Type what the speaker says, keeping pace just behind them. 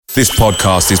This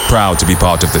podcast is proud to be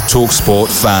part of the TalkSport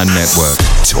Fan Network.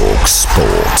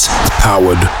 TalkSport.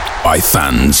 Powered by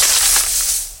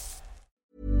fans.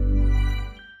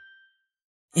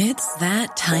 It's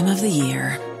that time of the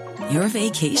year. Your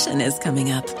vacation is coming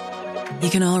up. You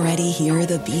can already hear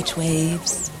the beach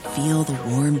waves, feel the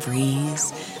warm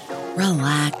breeze,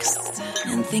 relax,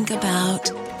 and think about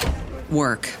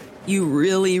work. You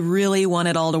really, really want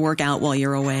it all to work out while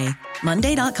you're away.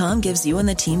 Monday.com gives you and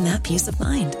the team that peace of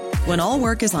mind. When all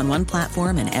work is on one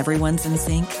platform and everyone's in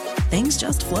sync, things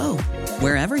just flow.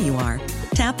 Wherever you are,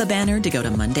 tap the banner to go to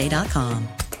Monday.com.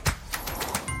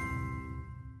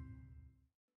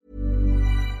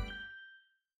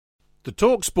 The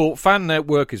TalkSport Fan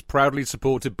Network is proudly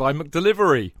supported by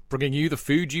McDelivery, bringing you the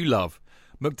food you love.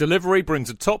 McDelivery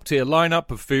brings a top-tier lineup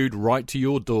of food right to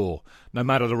your door. No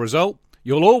matter the result,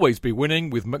 you'll always be winning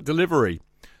with McDelivery.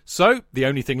 So, the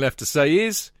only thing left to say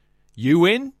is, you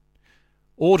win?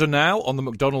 Order now on the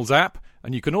McDonald's app,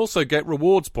 and you can also get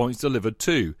rewards points delivered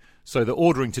too, so that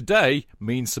ordering today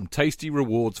means some tasty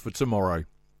rewards for tomorrow.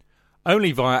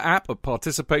 Only via app at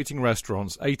participating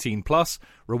restaurants. 18 plus.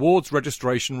 Rewards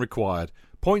registration required.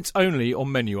 Points only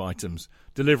on menu items.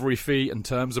 Delivery fee and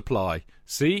terms apply.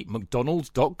 See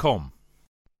mcdonalds.com.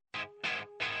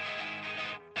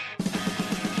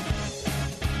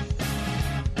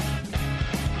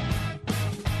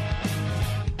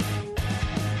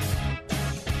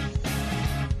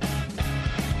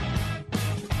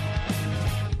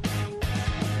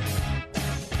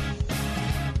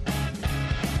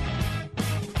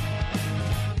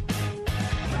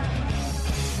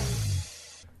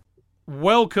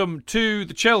 Welcome to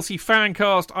the Chelsea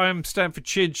Fancast. I am Stanford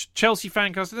Chidge. Chelsea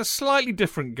Fancast. They're slightly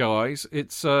different, guys.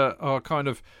 It's our kind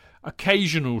of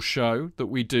occasional show that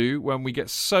we do when we get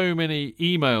so many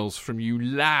emails from you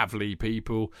lovely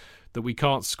people that we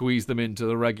can't squeeze them into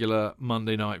the regular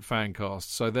Monday night Fancast.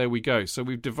 So there we go. So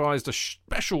we've devised a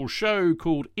special show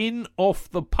called In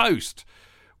Off the Post,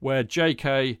 where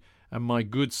JK and my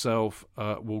good self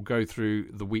will go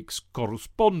through the week's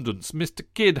correspondence. Mr.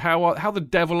 Kidd, how the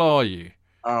devil are you?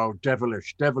 Oh,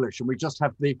 devilish. And we just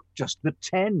have the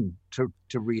 10 to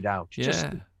read out.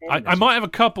 Yeah. I might have a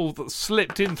couple that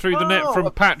slipped in through the net from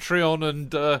Patreon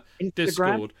and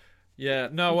Discord. Yeah,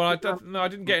 no, well, I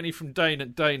didn't get any from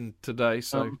Dane today.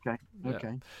 So okay.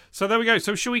 Yeah. So there we go.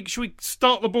 So should we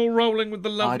start the ball rolling with the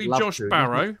lovely Josh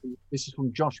Barrow? This is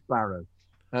from Josh Barrow.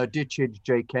 Dear Chidge,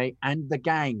 JK, and the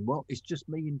gang. Well, it's just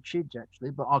me and Chidge, actually,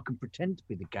 but I can pretend to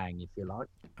be the gang, if you like.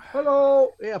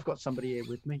 Hello. Yeah, I've got somebody here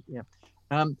with me. Yeah.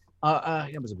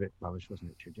 It was a bit rubbish,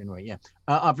 wasn't it, Chidge? Anyway, yeah.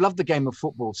 I've loved the game of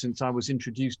football since I was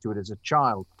introduced to it as a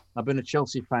child. I've been a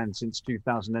Chelsea fan since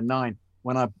 2009,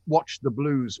 when I watched the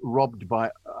Blues robbed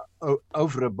by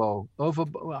Overbo. I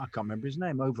can't remember his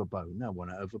name. Overbo. No one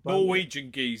at Overbo.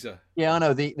 Norwegian geezer. Yeah, I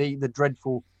know. The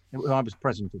dreadful... I was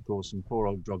present, of course, and poor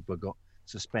old Drogba got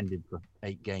suspended for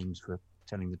 8 games for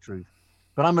telling the truth.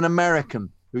 But I'm an American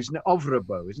who's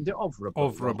Ovrabo, isn't it?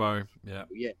 Ovrabo, yeah.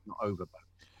 Yeah, not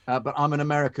Overbo. But I'm an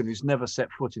American who's never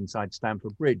set foot inside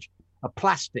Stamford Bridge. A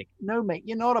plastic. No, mate,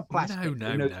 you're not a plastic.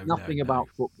 No, nothing about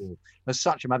football. As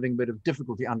such, I'm having a bit of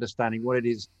difficulty understanding what it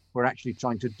is we're actually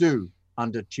trying to do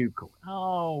under Tuchel.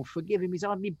 Oh, forgive him, he's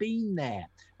hardly been there.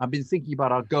 I've been thinking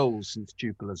about our goals since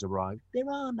Tuchel has arrived. There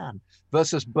are none.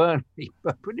 Versus Burnley.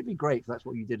 Wouldn't it be great if that's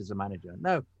what you did as a manager?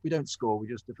 No, we don't score, we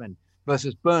just defend.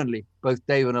 Versus Burnley, both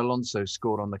Dave and Alonso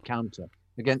scored on the counter.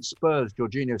 Against Spurs,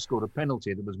 Jorginho scored a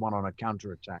penalty that was won on a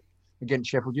counter-attack. Against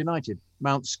Sheffield United,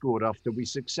 Mount scored after we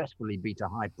successfully beat a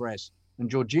high press. And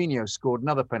Jorginho scored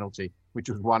another penalty, which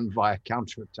was won via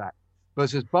counter-attack.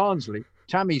 Versus Barnsley,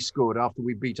 Tammy scored after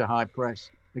we beat a high press.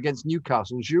 Against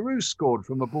Newcastle, Giroud scored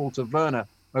from a ball to Werner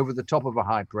over the top of a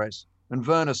high press, and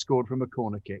Werner scored from a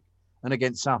corner kick. And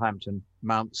against Southampton,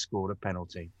 Mount scored a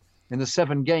penalty. In the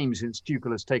 7 games since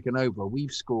Tuchel has taken over,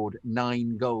 we've scored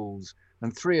 9 goals,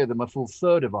 and 3 of them, a full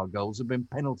third of our goals, have been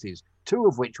penalties, 2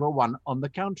 of which were won on the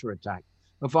counter-attack.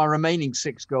 Of our remaining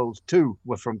 6 goals, 2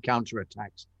 were from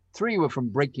counter-attacks. 3 were from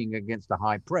breaking against a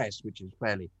high press, which is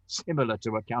fairly similar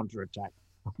to a counter-attack.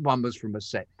 1 was from a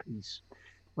set piece.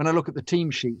 When I look at the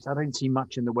team sheets, I don't see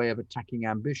much in the way of attacking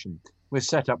ambition. We're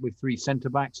set up with 3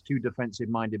 centre-backs, 2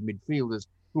 defensive-minded midfielders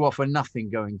who offer nothing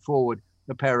going forward,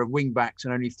 a pair of wing-backs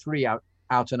and only 3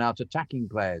 out-and-out attacking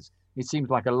players. It seems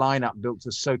like a lineup built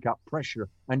to soak up pressure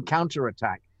and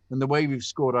counter-attack, and the way we've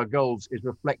scored our goals is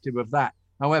reflective of that.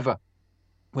 However,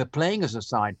 we're playing as a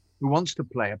side who wants to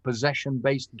play a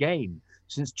possession-based game.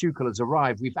 Since Tuchel has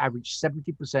arrived, we've averaged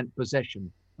 70%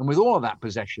 possession, and with all of that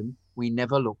possession, we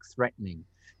never look threatening.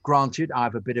 Granted, I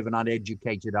have a bit of an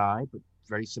uneducated eye, but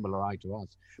very similar eye to us.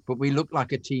 But we look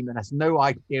like a team that has no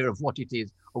idea of what it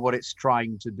is or what it's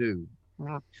trying to do.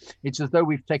 It's as though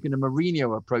we've taken a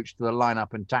Mourinho approach to the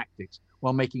lineup and tactics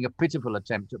while making a pitiful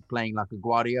attempt at playing like a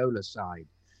Guardiola side.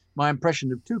 My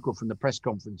impression of Tuchel from the press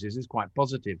conferences is quite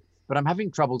positive, but I'm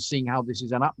having trouble seeing how this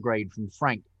is an upgrade from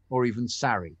Frank or even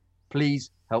Sarri.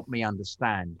 Please help me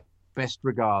understand. Best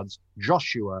regards,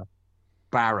 Joshua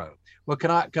Barrow. Well,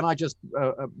 can I just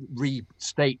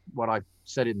restate what I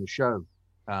said in the show,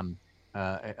 on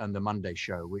the Monday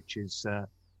show, which is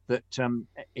that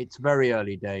it's very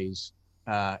early days.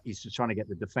 He's just trying to get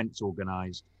the defence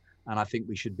organised, and I think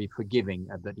we should be forgiving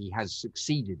that he has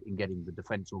succeeded in getting the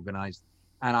defence organised.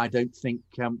 And I don't think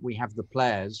we have the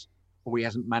players, or he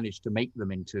hasn't managed to make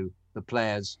them into the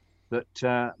players that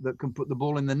can put the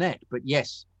ball in the net. But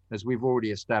yes, as we've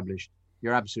already established,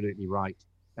 you're absolutely right.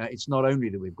 It's not only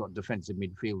that we've got defensive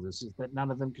midfielders, it's that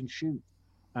none of them can shoot.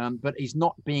 But he's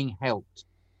not being helped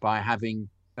by having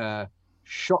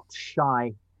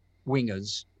shot-shy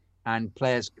wingers and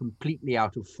players completely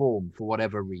out of form for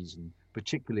whatever reason,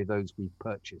 particularly those we've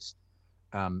purchased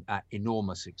at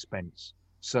enormous expense.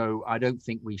 So I don't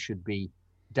think we should be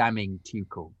damning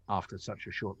Tuchel after such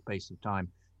a short space of time.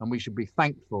 And we should be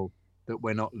thankful that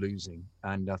we're not losing.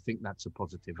 And I think that's a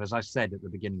positive, as I said at the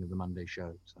beginning of the Monday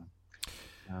show. So,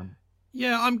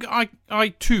 yeah, I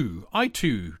too,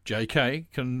 JK,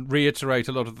 can reiterate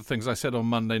a lot of the things I said on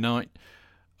Monday night,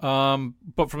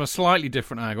 but from a slightly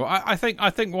different angle. I think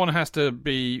one has to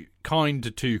be kind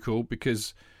to Tuchel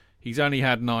because he's only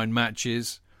had 9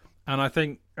 matches, and I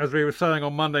think, as we were saying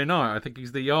on Monday night, I think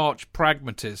he's the arch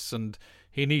pragmatist, and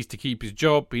he needs to keep his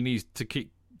job. He needs to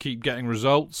keep getting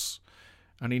results,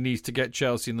 and he needs to get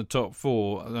Chelsea in the top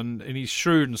 4. And he's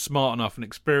shrewd and smart enough and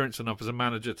experienced enough as a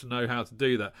manager to know how to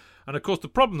do that. And of course, the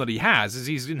problem that he has is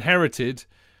he's inherited,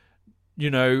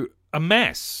 a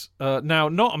mess. Now,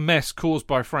 not a mess caused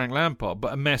by Frank Lampard,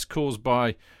 but a mess caused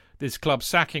by this club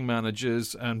sacking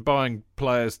managers and buying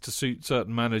players to suit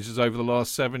certain managers over the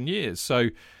last 7 years. So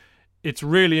it's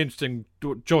really interesting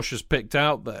what Josh has picked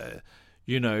out there.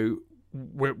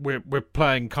 We're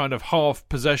playing kind of half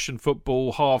possession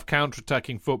football, half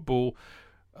counter-attacking football.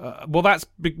 Well, that's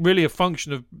really a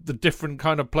function of the different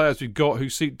kind of players we've got who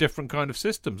suit different kind of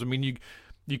systems. I mean,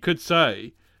 you could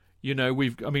say,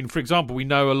 for example, we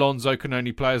know Alonso can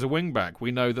only play as a wing-back.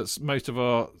 We know that most of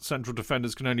our central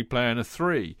defenders can only play in a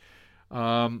 3.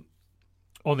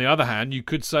 On the other hand, you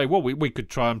could say, well, we could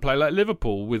try and play like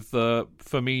Liverpool with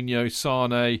Firmino,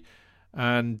 Sane,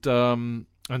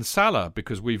 and Salah,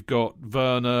 because we've got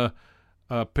Werner,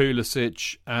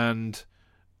 Pulisic, and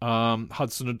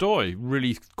Hudson-Odoi,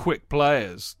 really quick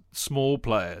players, small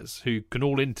players who can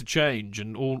all interchange,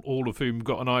 and all of whom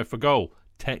got an eye for goal,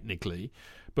 technically.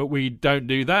 But we don't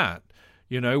do that.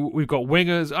 We've got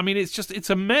wingers. I mean, it's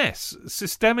a mess.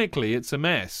 Systemically, it's a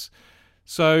mess.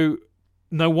 So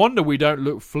no wonder we don't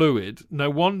look fluid. No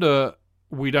wonder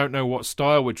we don't know what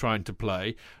style we're trying to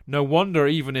play. No wonder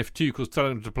even if Tuchel's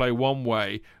telling them to play one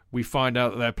way, we find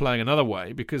out that they're playing another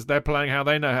way, because they're playing how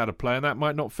they know how to play, and that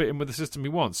might not fit in with the system he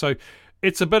wants. So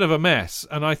it's a bit of a mess,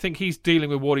 and I think he's dealing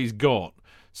with what he's got.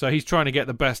 So he's trying to get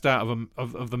the best out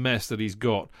of the mess that he's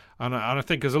got. And I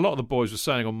think, as a lot of the boys were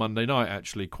saying on Monday night,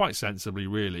 actually, quite sensibly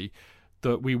really,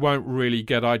 that we won't really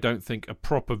get, I don't think, a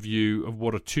proper view of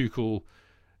what a Tuchel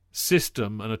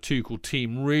system and a Tuchel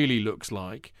team really looks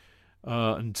like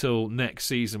until next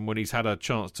season, when he's had a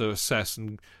chance to assess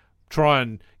and try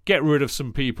and get rid of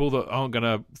some people that aren't going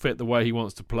to fit the way he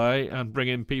wants to play and bring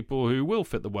in people who will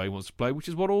fit the way he wants to play, which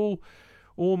is what all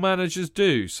managers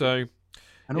do. So,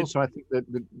 and also I think that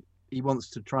he wants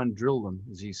to try and drill them,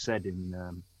 as he said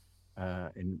in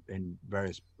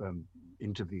various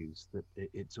interviews, that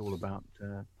it's all about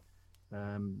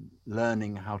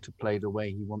learning how to play the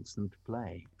way he wants them to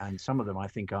play. And some of them, I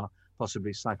think, are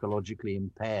possibly psychologically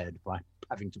impaired by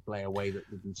having to play a way that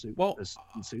didn't suit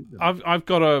them. I've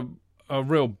got a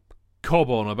real cob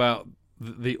on about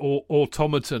the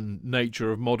automaton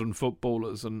nature of modern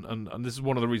footballers, and this is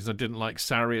one of the reasons I didn't like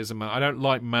Sarri as a man. I don't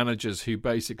like managers who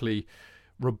basically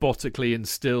robotically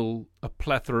instill a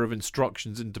plethora of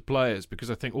instructions into players,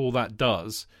 because I think all that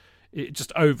does, it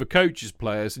just overcoaches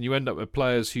players, and you end up with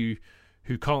players who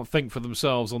can't think for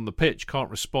themselves on the pitch,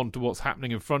 can't respond to what's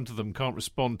happening in front of them, can't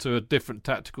respond to a different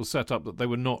tactical setup that they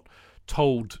were not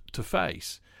told to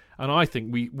face. And I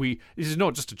think we this is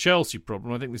not just a Chelsea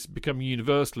problem. I think this is becoming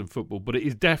universal in football, but it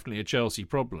is definitely a Chelsea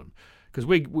problem. Because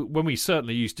when we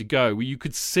certainly used to go, you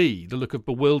could see the look of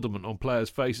bewilderment on players'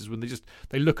 faces when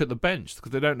they look at the bench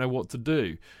because they don't know what to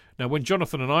do. Now, when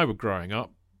Jonathan and I were growing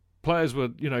up, players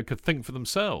could think for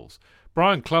themselves.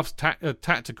 Brian Clough's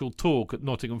tactical talk at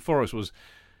Nottingham Forest was,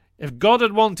 if God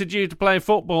had wanted you to play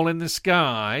football in the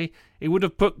sky, he would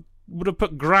have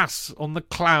put grass on the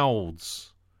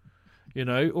clouds,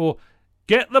 or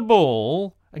get the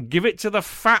ball and give it to the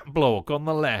fat bloke on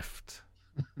the left.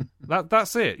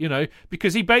 That's it,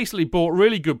 because he basically bought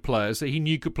really good players that he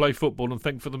knew could play football and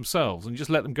think for themselves and just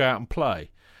let them go out and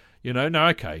play. Now,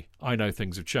 okay, I know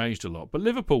things have changed a lot, but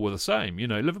Liverpool were the same.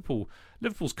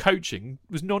 Liverpool's coaching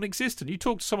was non-existent. You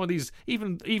talk to some of these,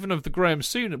 even of the Graham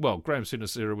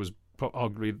Souness era was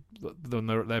arguably when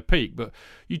they're at their peak, but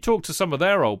you talk to some of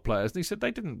their old players, and they said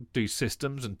they didn't do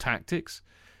systems and tactics.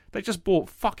 They just bought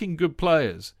fucking good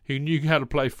players who knew how to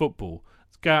play football.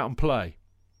 Let's go out and play.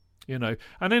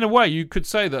 And in a way, you could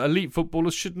say that elite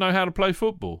footballers should know how to play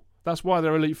football. That's why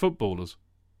they're elite footballers.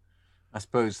 I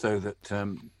suppose, though,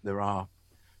 that there are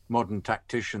modern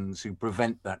tacticians who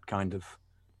prevent that kind of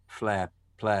flair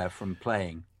player from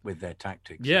playing with their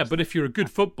tactics. Yeah, but if you're a good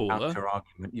footballer,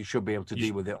 counter-argument, you should be able to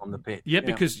deal with it on the pitch. Yeah,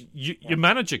 because your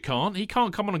manager can't. He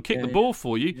can't come on and kick the ball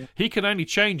for you. Yeah. He can only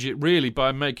change it really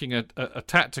by making a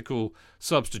tactical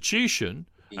substitution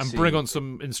and bring on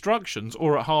some instructions,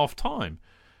 or at half time.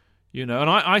 And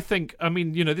I think,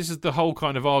 this is the whole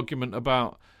kind of argument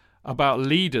about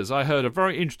leaders. I heard a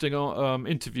very interesting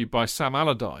interview by Sam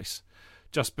Allardyce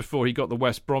just after he got the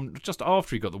West Brom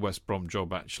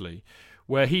job, actually,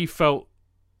 where he felt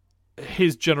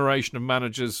his generation of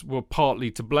managers were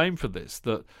partly to blame for this,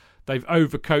 that they've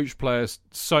overcoached players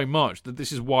so much that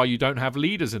this is why you don't have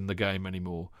leaders in the game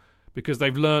anymore, because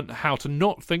they've learned how to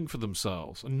not think for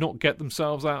themselves and not get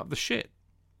themselves out of the shit.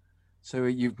 So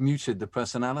you've muted the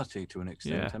personality to an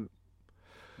extent.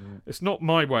 Yeah. It's not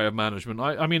my way of management.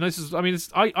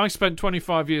 I spent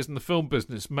 25 years in the film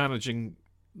business managing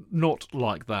not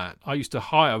like that. I used to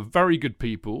hire very good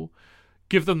people,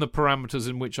 give them the parameters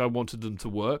in which I wanted them to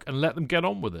work, and let them get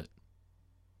on with it.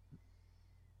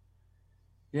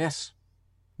 Yes.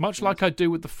 Much like I do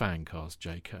with the Fancast,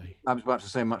 JK. I was about to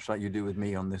say, much like you do with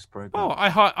me on this program. Well,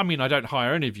 I don't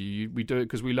hire any of you. We do it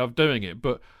because we love doing it,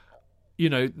 but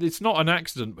it's not an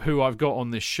accident who I've got on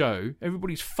this show.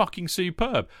 Everybody's fucking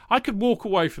superb. I could walk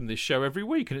away from this show every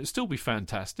week and it'd still be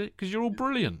fantastic because you're all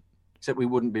brilliant. Except we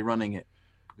wouldn't be running it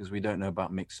because we don't know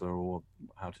about Mixer or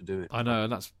how to do it. I know,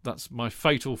 and that's my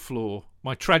fatal flaw,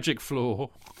 my tragic flaw.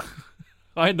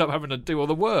 I end up having to do all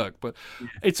the work, but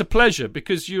it's a pleasure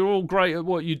because you're all great at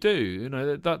what you do.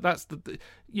 That's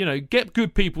get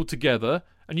good people together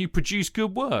and you produce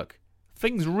good work.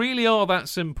 Things really are that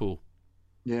simple.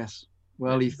 Yes.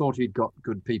 Well, he thought he'd got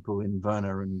good people in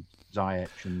Werner and Ziyech,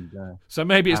 and so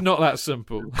maybe it's not that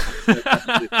simple.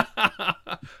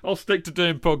 I'll stick to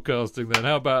doing podcasting then.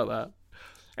 How about that?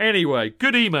 Anyway,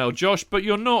 good email, Josh, but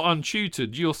you're not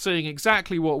untutored. You're seeing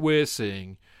exactly what we're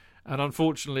seeing, and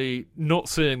unfortunately not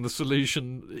seeing the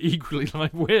solution equally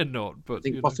like we're not. But I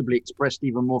think possibly expressed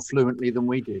even more fluently than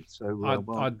we did. So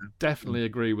I definitely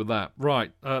agree with that.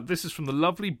 Right, this is from the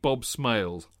lovely Bob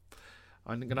Smales.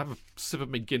 I'm going to have a sip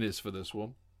of my Guinness for this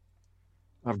one.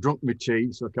 I've drunk my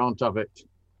tea, so I can't have it.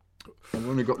 I've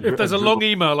only got. If there's a long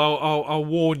email, I'll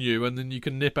warn you, and then you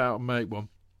can nip out and make one.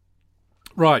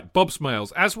 Right, Bob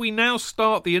Smales. As we now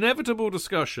start the inevitable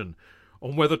discussion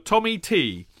on whether Tommy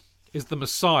T is the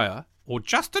Messiah or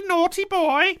just a naughty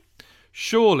boy,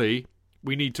 surely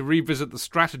we need to revisit the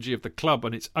strategy of the club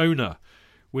and its owner.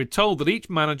 We're told that each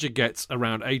manager gets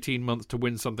around 18 months to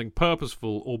win something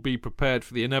purposeful or be prepared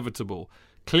for the inevitable.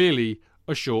 Clearly,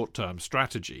 a short-term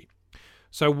strategy.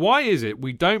 So why is it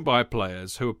we don't buy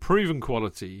players who are proven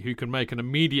quality, who can make an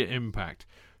immediate impact?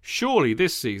 Surely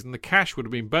this season the cash would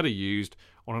have been better used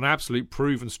on an absolute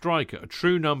proven striker, a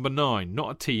true number 9,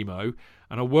 not a Timo,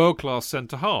 and a world-class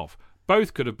centre-half.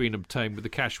 Both could have been obtained with the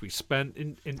cash we spent,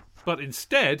 but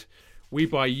instead we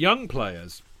buy young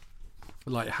players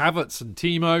like Havertz and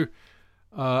Timo,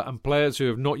 and players who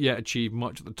have not yet achieved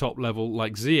much at the top level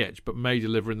like Ziyech, but may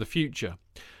deliver in the future.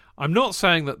 I'm not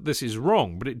saying that this is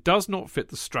wrong, but it does not fit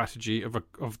the strategy of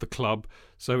the club,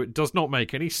 so it does not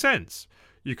make any sense.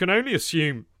 You can only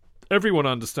assume everyone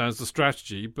understands the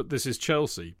strategy, but this is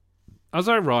Chelsea. As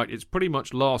I write, it's pretty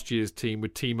much last year's team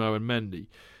with Timo and Mendy.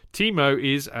 Timo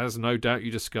is, as no doubt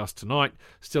you discussed tonight,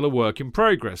 still a work in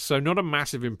progress, so not a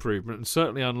massive improvement and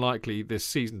certainly unlikely this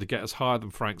season to get us higher than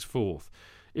Frank's 4th.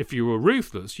 If you were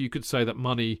ruthless, you could say that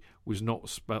money was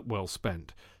not well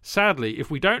spent. Sadly,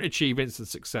 if we don't achieve instant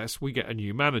success, we get a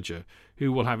new manager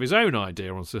who will have his own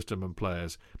idea on system and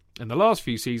players. In the last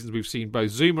few seasons, we've seen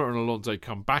both Zuma and Alonso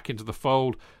come back into the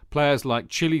fold, players like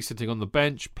Chile sitting on the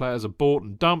bench, players are bought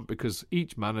and dumped because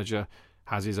each manager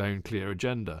has his own clear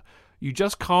agenda. You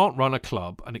just can't run a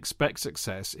club and expect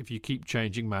success if you keep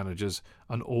changing managers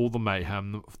and all the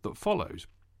mayhem that follows.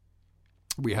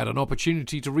 We had an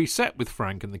opportunity to reset with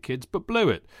Frank and the kids, but blew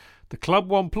it. The club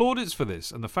won plaudits for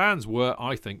this, and the fans were,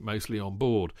 I think, mostly on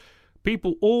board.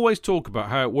 People always talk about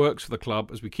how it works for the club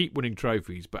as we keep winning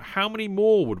trophies, but how many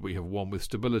more would we have won with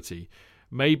stability?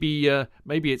 Maybe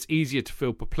it's easier to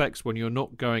feel perplexed when you're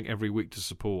not going every week to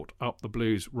support. Up the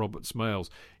Blues, Robert Smales.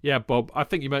 Yeah, Bob, I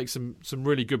think you make some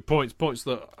really good points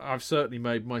that I've certainly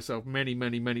made myself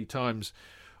many times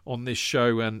on this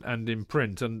show and in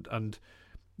print. And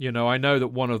you know, I know that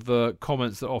one of the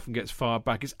comments that often gets fired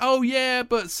back is, oh yeah,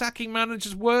 but sacking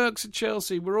managers works at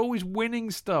Chelsea. We're always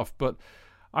winning stuff. But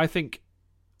I think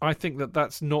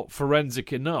that's not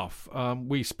forensic enough.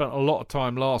 We spent a lot of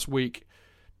time last week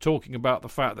talking about the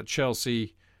fact that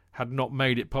Chelsea had not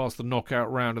made it past the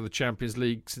knockout round of the Champions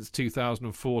League since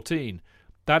 2014.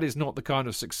 That is not the kind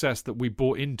of success that we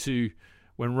bought into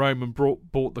when Roman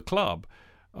bought the club.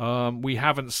 We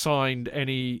haven't signed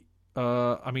any...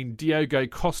 Diogo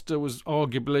Costa was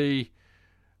arguably,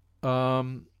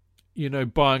 buying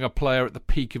a player at the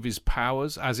peak of his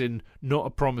powers, as in not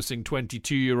a promising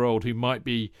 22-year-old who might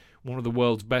be one of the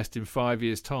world's best in 5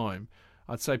 years' time.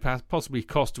 I'd say possibly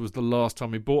Costa was the last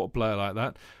time we bought a player like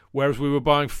that, whereas we were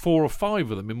buying 4 or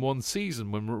 5 of them in one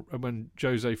season when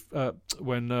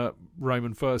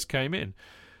Roman first came in.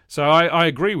 So I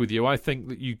agree with you. I think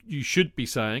that you should be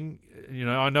saying,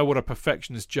 I know what a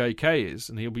perfectionist JK is,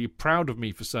 and he'll be proud of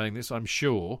me for saying this, I'm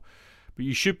sure, but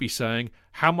you should be saying,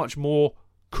 how much more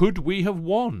could we have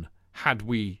won had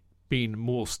we been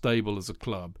more stable as a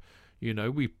club?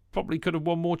 We probably could have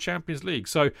won more Champions League.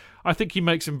 So I think he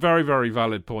makes some very, very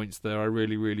valid points there. I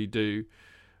really, really do.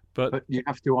 But you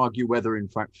have to argue whether, in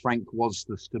fact, Frank was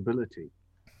the stability.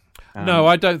 No,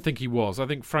 I don't think he was. I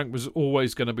think Frank was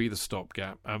always going to be the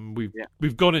stopgap, and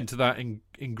we've gone into that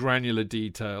in granular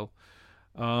detail.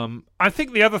 I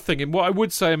think the other thing, and what I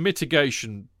would say a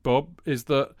mitigation, Bob, is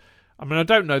that, I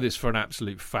don't know this for an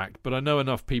absolute fact, but I know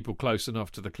enough people close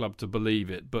enough to the club to believe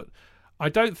it, but I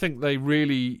don't think they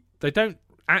don't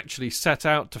actually set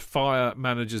out to fire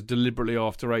managers deliberately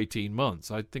after 18 months.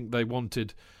 I think they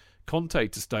wanted Conte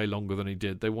to stay longer than he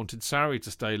did. They wanted Sarri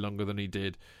to stay longer than he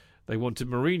did. They wanted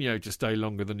Mourinho to stay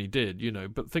longer than he did,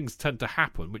 but things tend to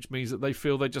happen, which means that they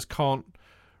feel they just can't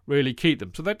really keep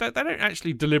them. So they don't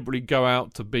actually deliberately go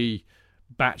out to be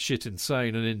batshit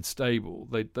insane and unstable.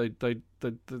 They're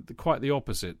quite the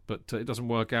opposite, but it doesn't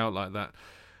work out like that.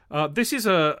 This is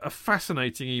a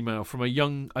fascinating email from a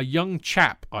young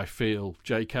chap, I feel,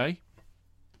 JK.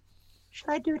 Should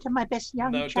I do it in my best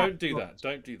young chap? No, don't do that.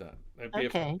 Don't do that.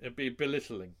 It'd be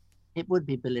belittling. It would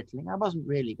be belittling. I wasn't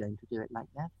really going to do it like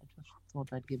that. I just thought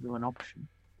I'd give you an option.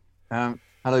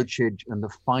 Hello, Chidge, and the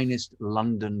finest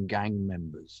London gang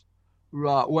members.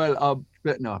 Right. Well, I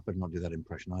better not do that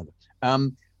impression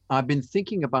either. I've been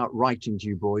thinking about writing to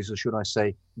you boys, or should I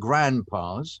say,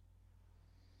 grandpas.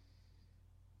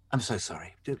 I'm so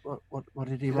sorry. What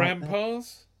did he write?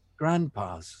 Grandpas?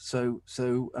 Grandpas. So.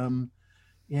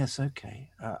 Yes, okay.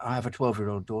 I have a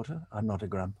 12-year-old daughter. I'm not a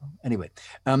grandpa. Anyway,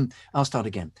 I'll start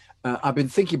again. I've been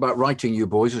thinking about writing you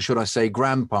boys, or should I say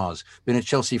grandpas. Been a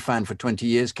Chelsea fan for 20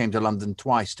 years, came to London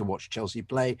twice to watch Chelsea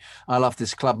play. I love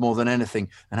this club more than anything,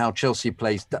 and how Chelsea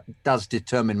plays does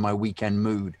determine my weekend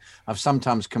mood. I've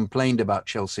sometimes complained about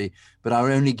Chelsea, but I'll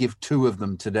only give 2 of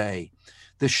them today.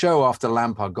 The show after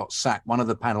Lampard got sacked, one of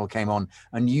the panel came on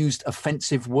and used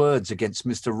offensive words against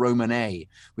Mr. Roman A,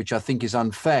 which I think is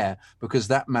unfair because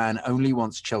that man only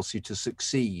wants Chelsea to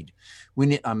succeed. We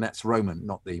need, that's Roman,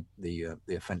 not the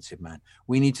offensive man.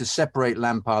 We need to separate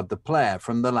Lampard the player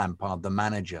from the Lampard the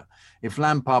manager. If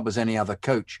Lampard was any other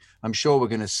coach, I'm sure we're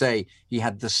going to say he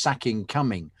had the sacking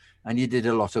coming and he did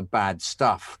a lot of bad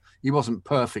stuff. He wasn't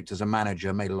perfect as a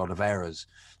manager, made a lot of errors.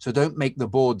 So don't make the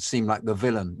board seem like the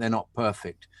villain. They're not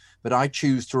perfect. But I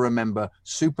choose to remember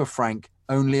Super Frank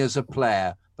only as a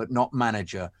player, but not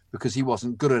manager, because he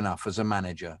wasn't good enough as a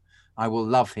manager. I will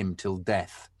love him till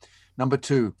death. Number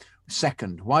 2,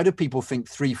 second, why do people think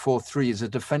 3-4-3 is a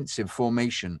defensive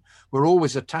formation? We're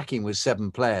always attacking with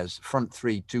 7 players, front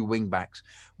 3, 2 wing backs,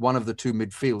 one of the 2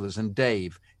 midfielders and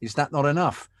Dave. Is that not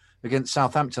enough? Against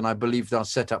Southampton, I believed our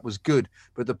setup was good,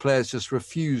 but the players just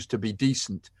refused to be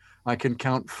decent. I can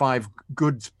count 5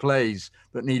 good plays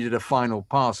that needed a final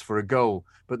pass for a goal,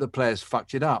 but the players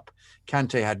fucked it up.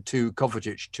 Kante had 2,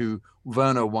 Kovacic 2,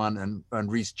 Werner 1,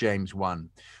 and Reece James 1.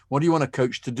 What do you want a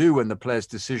coach to do when the players'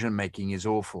 decision-making is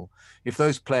awful? If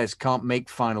those players can't make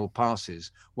final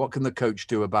passes, what can the coach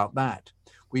do about that?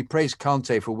 We praise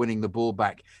Kante for winning the ball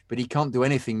back, but he can't do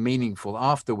anything meaningful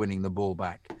after winning the ball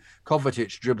back.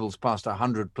 Kovacic dribbles past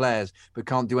 100 players but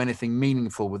can't do anything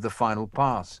meaningful with the final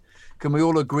pass? Can we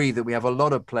all agree that we have a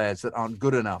lot of players that aren't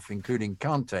good enough, including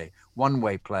Kante,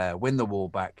 one-way player, win the ball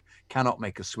back, cannot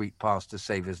make a sweet pass to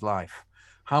save his life?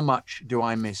 How much do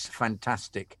I miss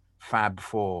fantastic Fab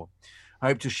Four? I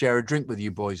hope to share a drink with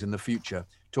you boys in the future,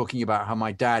 talking about how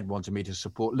my dad wanted me to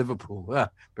support Liverpool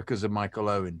because of Michael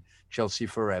Owen. Chelsea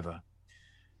forever.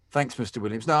 Thanks, Mr.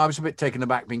 Williams. No, I was a bit taken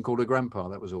aback being called a grandpa.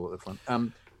 That was all at the front.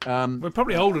 We're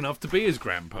probably old enough to be his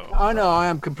grandpa. I know, I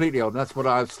am completely old. That's what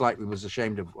I slightly was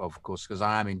ashamed of course, because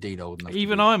I am indeed old enough.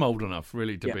 Even I'm old enough,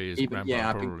 really, to be his grandpa. Yeah,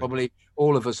 I think probably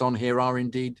all of us on here are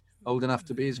indeed old enough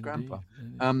to be his grandpa.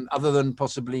 Other than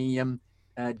possibly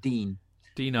Dean.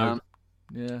 Dino.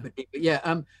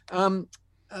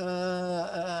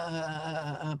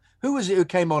 Who was it who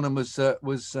came on and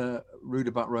was rude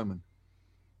about Roman?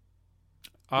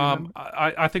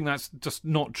 I think that's just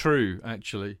not true,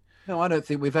 actually. No, I don't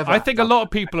think we've ever. I think a lot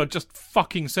of people are just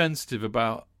fucking sensitive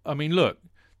about. I mean, look,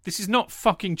 this is not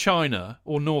fucking China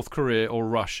or North Korea or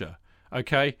Russia.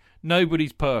 Okay,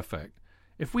 nobody's perfect.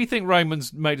 If we think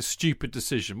Roman's made a stupid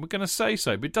decision, we're going to say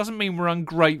so, but it doesn't mean we're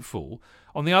ungrateful.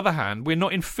 On the other hand, we're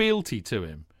not in fealty to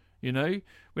him. You know,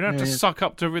 we don't have to suck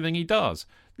up to everything he does.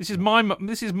 This is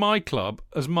my club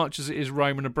as much as it is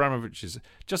Roman Abramovich's.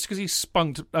 Just because he's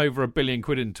spunked over £1 billion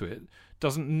into it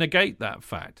doesn't negate that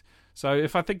fact. So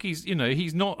if I think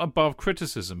he's not above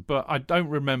criticism, but I don't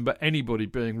remember anybody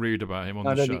being rude about him on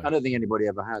the show. I don't think anybody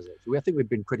ever has it. I think we've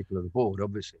been critical of the board,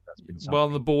 obviously. That's been something. Well,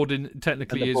 the board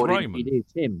technically is Roman. It is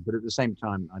him, but at the same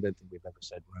time, I don't think we've ever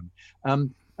said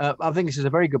Roman. I think this is a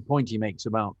very good point he makes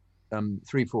about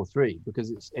 3-4-3,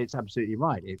 because it's absolutely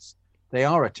right. They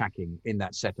are attacking in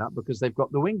that setup because they've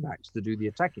got the wing backs to do the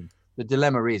attacking. The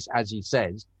dilemma is, as he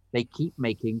says, they keep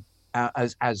making,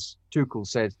 as Tuchel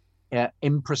says,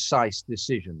 imprecise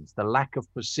decisions. The lack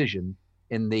of precision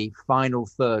in the final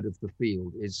third of the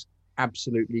field is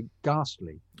absolutely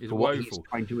ghastly for what he's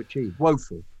trying to achieve.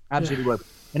 Woeful, absolutely woeful.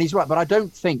 And he's right, but I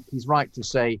don't think he's right to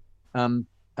say. I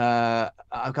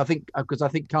think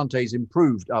Kante's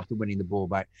improved after winning the ball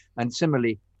back, and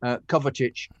similarly,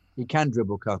 Kovacic, he can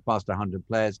dribble past 100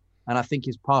 players, and I think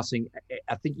his passing.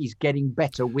 I think he's getting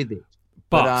better with it.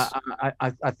 But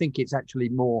I think it's actually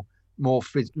more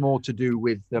to do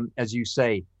with, as you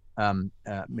say,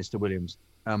 Mr. Williams.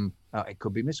 It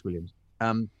could be Miss Williams.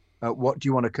 What do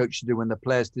you want a coach to do when the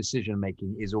player's decision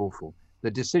making is awful?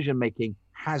 The decision making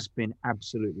has been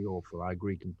absolutely awful. I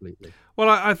agree completely. Well,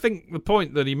 I think the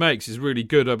point that he makes is really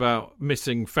good about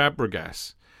missing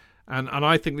Fabregas, and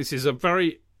I think this is a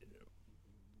very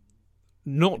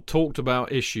not talked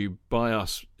about issue by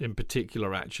us in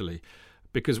particular, actually.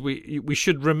 Because we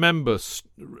should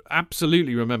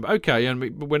absolutely remember. Okay,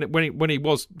 and when he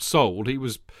was sold, he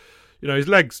was, his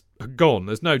legs had gone.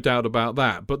 There's no doubt about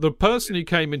that. But the person who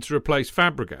came in to replace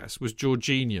Fabregas was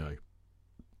Jorginho.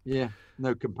 Yeah,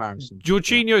 no comparison.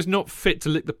 Jorginho is not fit to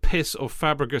lick the piss off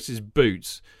Fabregas's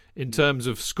boots in terms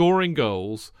of scoring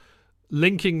goals,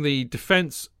 linking the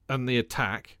defence and the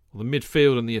attack, or the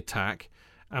midfield and the attack,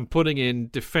 and putting in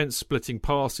defence-splitting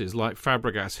passes like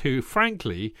Fabregas, who,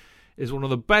 frankly, is one of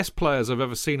the best players I've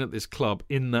ever seen at this club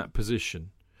in that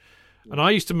position. And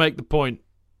I used to make the point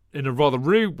in a rather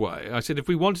rude way. I said, if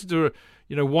we wanted to,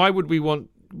 why would we want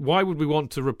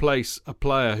to replace a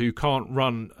player who can't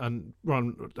run and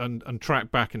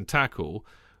track back and tackle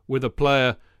with a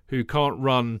player who can't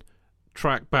run,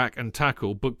 track back and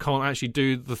tackle, but can't actually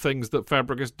do the things that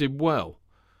Fabregas did well,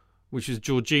 which is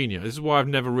Jorginho. This is why I've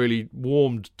never really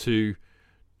warmed to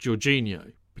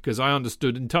Jorginho, because I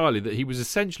understood entirely that he was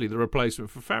essentially the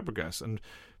replacement for Fabregas, and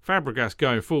Fabregas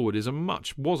going forward was a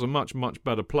much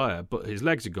better player, but his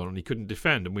legs had gone and he couldn't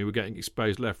defend, and we were getting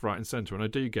exposed left, right and centre, and I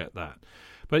do get that.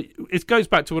 But it goes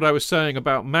back to what I was saying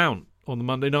about Mount on the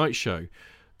Monday night show,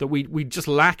 that we just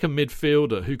lack a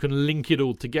midfielder who can link it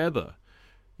all together,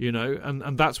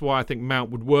 and that's why I think Mount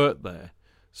would work there,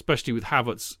 especially with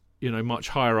Havertz, much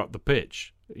higher up the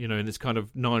pitch, in this kind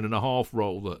of 9.5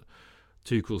 role that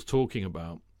Tuchel's talking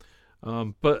about.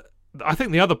 But I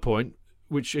think the other point,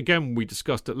 which again we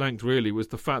discussed at length really, was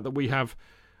the fact that we have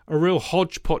a real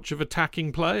hodgepodge of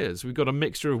attacking players. We've got a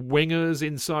mixture of wingers,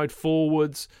 inside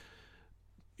forwards,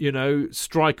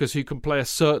 strikers who can play a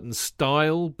certain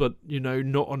style, but,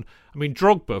 not on... I mean,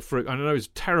 Drogba, I know is a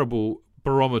terrible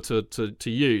barometer to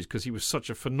use because he was such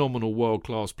a phenomenal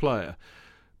world-class player.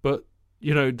 But,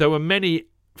 there were many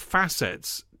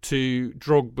facets to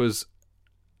Drogba's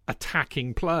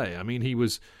attacking play. I mean, he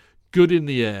was good in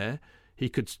the air. He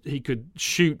could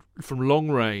shoot from long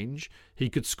range. He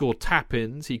could score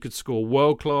tap-ins. He could score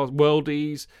world-class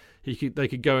worldies. They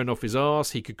could go in off his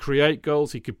arse. He could create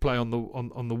goals. He could play on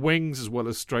the wings as well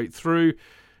as straight through.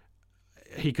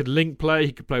 He could link play.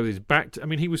 He could play with his back. I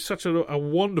mean, he was such a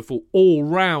wonderful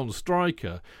all-round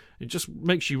striker. It just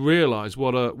makes you realise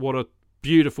what a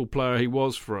beautiful player he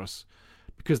was for us,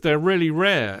 because they're really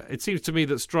rare. It seems to me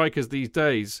that strikers these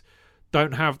days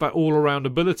don't have that all-around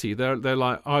ability. They're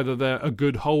like either they're a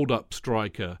good hold-up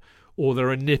striker or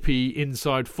they're a nippy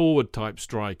inside forward type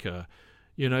striker.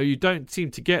 You know, you don't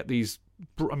seem to get these.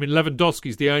 I mean,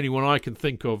 Lewandowski's the only one I can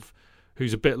think of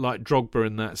who's a bit like Drogba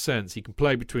in that sense. He can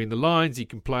play between the lines. He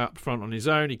can play up front on his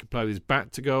own. He can play with his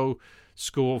back to goal,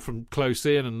 score from close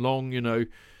in and long. You know,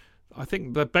 I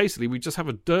think that basically we just have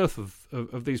a dearth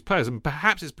of these players, and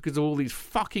perhaps it's because of all these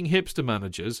fucking hipster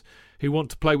managers who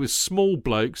want to play with small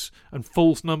blokes and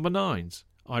false number 9s.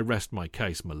 I rest my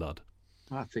case, my lud.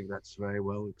 I think that's very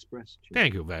well expressed.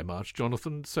 Thank you very much,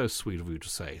 Jonathan. So sweet of you to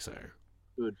say so.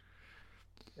 Good.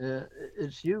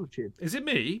 It's you, Chid. Is it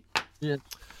me? Yes.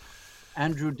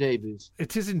 Andrew Davies.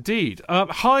 It is indeed.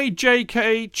 Hi,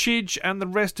 JK, Chidge, and the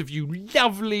rest of you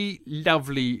lovely,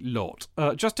 lovely lot.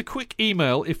 Just a quick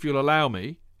email, if you'll allow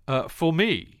me, for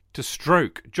me to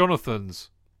stroke Jonathan's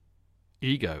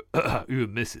ego. Ooh,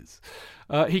 misses.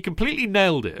 He completely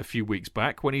nailed it a few weeks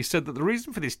back when he said that the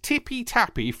reason for this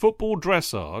tippy-tappy football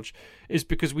dressage is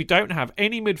because we don't have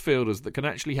any midfielders that can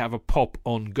actually have a pop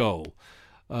on goal.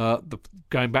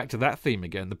 Going back to that theme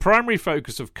again, the primary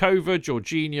focus of Kova,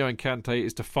 Jorginho and Kante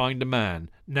is to find a man.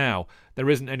 Now, there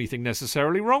isn't anything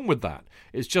necessarily wrong with that.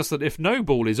 It's just that if no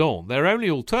ball is on, their only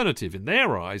alternative in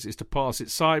their eyes is to pass it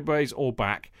sideways or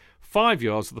back 5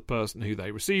 yards to the person who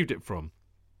they received it from.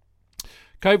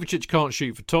 Kovacic can't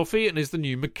shoot for toffee and is the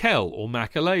new Mikel or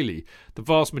Makelele. The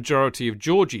vast majority of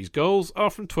Georgie's goals are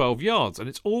from 12 yards, and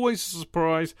it's always a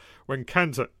surprise when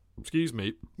Kante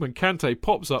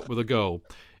pops up with a goal.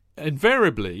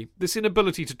 Invariably, this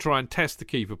inability to try and test the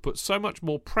keeper puts so much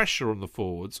more pressure on the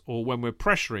forwards, or when we're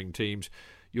pressuring teams,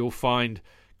 you'll find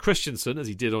Christensen, as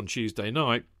he did on Tuesday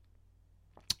night,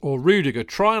 or Rudiger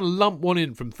try and lump one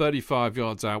in from 35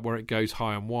 yards out where it goes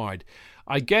high and wide.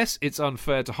 I guess it's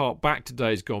unfair to hark back to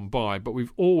days gone by, but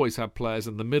we've always had players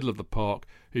in the middle of the park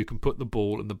who can put the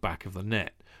ball in the back of the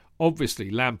net.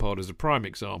 Obviously, Lampard is a prime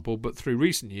example, but through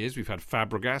recent years we've had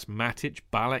Fabregas, Matic,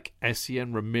 Ballack,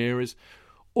 Essien, Ramirez,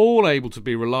 all able to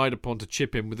be relied upon to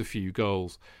chip in with a few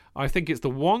goals. I think it's the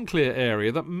one clear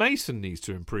area that Mason needs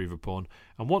to improve upon,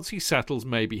 and once he settles,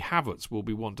 maybe Havertz will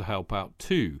be one to help out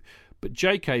too. But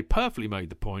JK perfectly made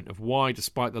the point of why,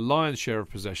 despite the lion's share of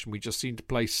possession, we just seem to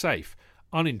play safe,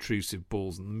 unintrusive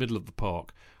balls in the middle of the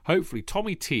park. Hopefully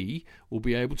Tommy T will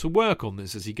be able to work on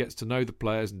this as he gets to know the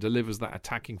players and delivers that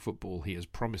attacking football he has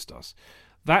promised us.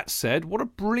 That said, what a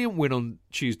brilliant win on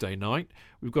Tuesday night.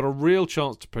 We've got a real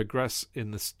chance to progress in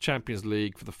the Champions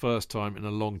League for the first time in a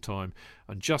long time.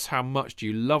 And just how much do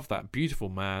you love that beautiful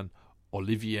man,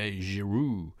 Olivier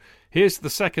Giroud? Here's the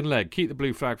second leg. Keep the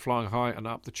blue flag flying high and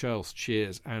up the Chelsea.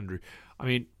 Cheers, Andrew. I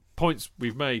mean, points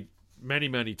we've made many,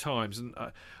 many times. And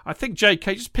I think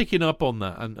JK just picking up on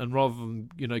that and rather than,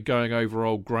 going over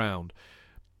old ground.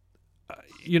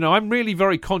 I'm really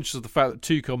very conscious of the fact that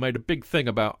Tuchel made a big thing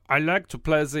about, I like to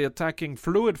play the attacking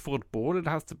fluid football. It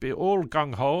has to be all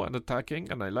gung-ho and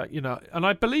attacking. And and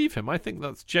I believe him. I think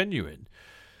that's genuine.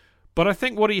 But I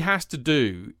think what he has to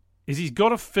do is he's got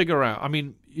to figure out,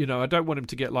 I don't want him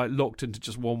to get locked into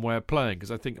just one way of playing,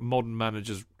 because I think modern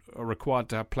managers are required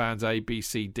to have plans A, B,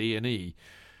 C, D and E.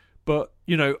 But,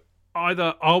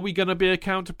 either are we going to be a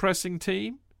counter-pressing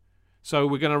team? So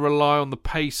we're going to rely on the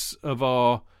pace of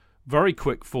our very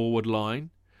quick forward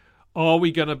line. Are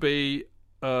we going to be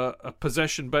a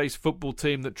possession-based football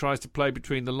team that tries to play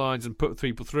between the lines and put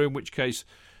people through, in which case,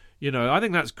 I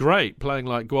think that's great, playing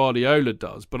like Guardiola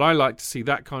does, but I like to see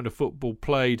that kind of football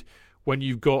played when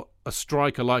you've got a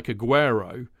striker like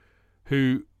Aguero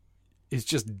who is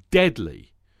just deadly.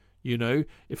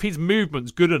 If his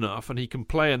movement's good enough and he can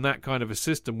play in that kind of a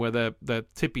system where they're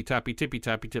tippy-tappy,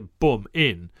 boom,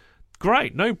 in,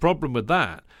 great, no problem with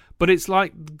that. But it's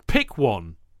like, pick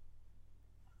one.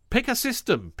 Pick a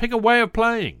system. Pick a way of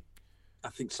playing. I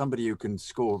think somebody who can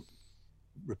score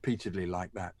repeatedly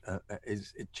like that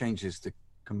it changes the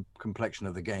complexion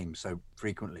of the game so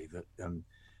frequently that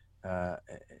the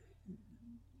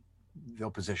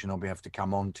opposition will have to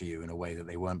come on to you in a way that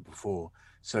they weren't before.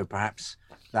 So perhaps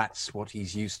that's what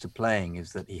he's used to playing,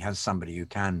 is that he has somebody who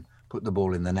can put the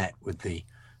ball in the net with the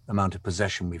amount of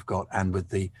possession we've got and with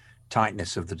the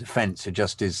tightness of the defence. It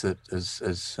just is that,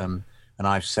 as and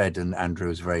I've said, and Andrew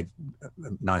has very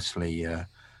nicely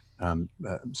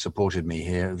supported me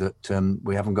here, that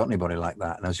we haven't got anybody like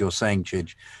that. And as you're saying,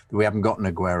 Chidge, we haven't got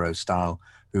an Aguero style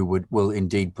who will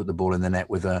indeed put the ball in the net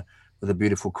with a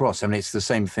beautiful cross. I mean, it's the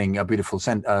same thing, a beautiful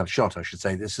shot, I should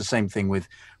say. It's the same thing with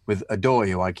Odoi,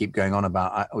 who I keep going on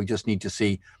about. We just need to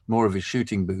see more of his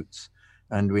shooting boots.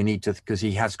 And we need to, because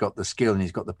he has got the skill and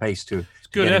he's got the pace to. It's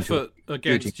good effort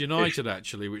against United,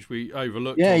 actually, which we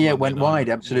overlooked. Yeah, it went wide.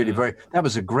 Absolutely, that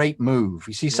was a great move.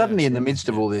 You see, suddenly in the midst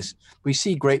of all this, we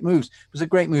see great moves. It was a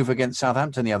great move against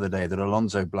Southampton the other day that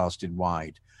Alonso blasted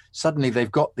wide. Suddenly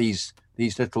they've got these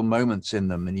little moments in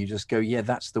them, and you just go, yeah,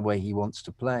 that's the way he wants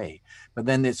to play. But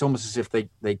then it's almost as if they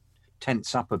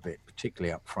tense up a bit,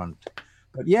 particularly up front.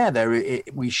 But yeah,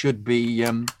 we should be.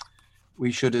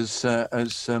 We should, as our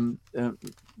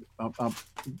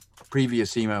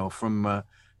previous email from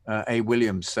A.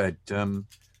 Williams said,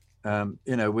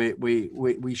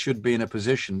 we should be in a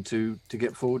position to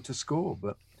get forward to score.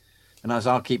 And as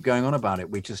I'll keep going on about it,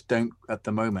 we just don't at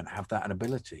the moment have that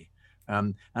ability.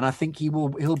 And I think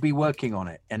he'll be working on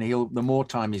it. And the more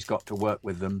time he's got to work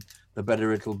with them, the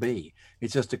better it'll be.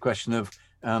 It's just a question of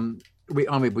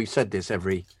we said this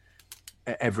every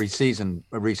season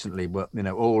recently, but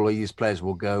all these players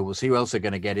will go. We'll see who else are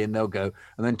going to get in. They'll go,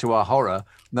 and then to our horror,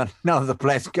 none of the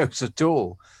players goes at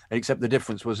all. Except the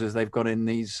difference was they've got in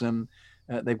these,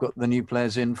 they've got the new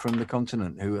players in from the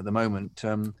continent who at the moment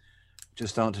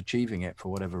just aren't achieving it for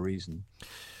whatever reason.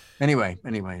 Anyway,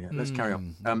 let's carry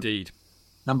on. Indeed.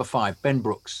 Number 5, Ben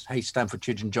Brooks. Hey, Stanford,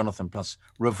 Chidge and Jonathan plus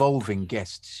revolving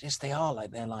guests. Yes, they are.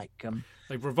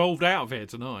 They've revolved out of here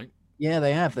tonight. Yeah,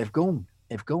 they have. They've gone.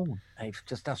 They've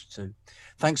just us two.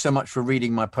 Thanks so much for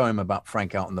reading my poem about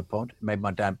Frank out on the pod. It made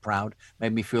my dad proud.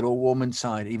 Made me feel all warm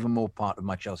inside, even more part of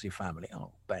my Chelsea family.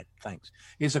 Oh, Ben, thanks.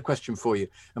 Here's a question for you.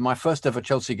 In my first ever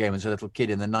Chelsea game as a little kid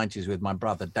in the 90s with my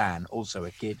brother Dan, also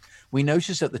a kid, we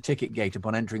noticed at the ticket gate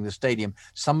upon entering the stadium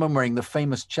someone wearing the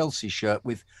famous Chelsea shirt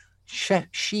with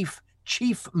Chief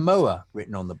Mower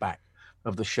written on the back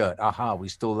of the shirt. Aha, we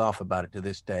still laugh about it to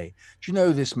this day. Do you know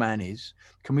who this man is?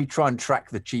 Can we try and track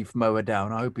the Chief Mower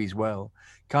down? I hope he's well.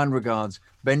 Kind regards,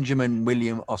 Benjamin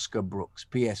William Oscar Brooks.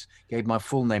 P.S. Gave my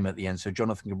full name at the end so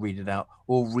Jonathan could read it out,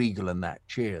 all regal and that.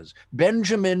 Cheers.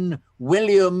 Benjamin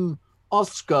William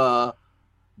Oscar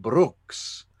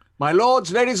Brooks. My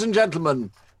lords, ladies and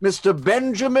gentlemen, Mr.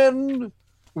 Benjamin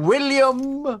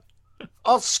William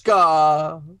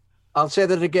Oscar. I'll say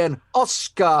that again.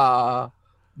 Oscar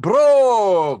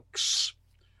Brooks.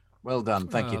 Well done.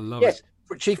 Thank you. Yes,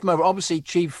 for Chief Mower. Obviously,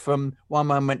 Chief One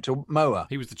Man Went to Mower.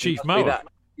 He was the Chief Mower.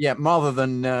 Yeah, rather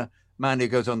than man who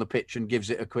goes on the pitch and gives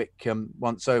it a quick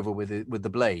once over with the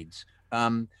blades.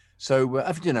 So,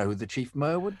 do you know who the Chief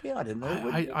Mower would be? I don't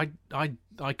know.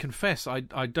 I confess, I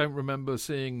don't remember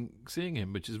seeing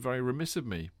him, which is very remiss of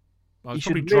me. I was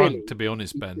probably drunk, to be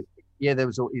honest, Ben. Yeah, there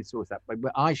was always that. But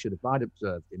if I'd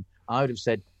observed him, I would have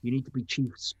said, you need to be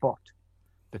Chief Spot.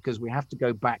 Because we have to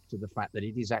go back to the fact that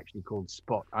it is actually called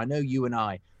Spot. I know you and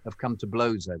I have come to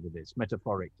blows over this,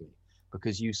 metaphorically,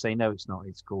 because you say, no, it's not.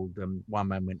 It's called One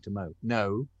Man Went to Mow.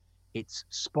 No, it's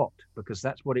Spot, because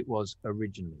that's what it was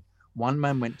originally. One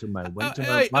man went to mow.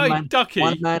 Ducky.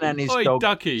 One man and his dog,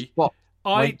 Ducky. Spot,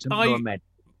 went to mow a meadow.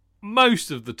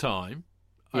 Most of the time,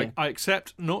 yeah. I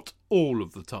accept not all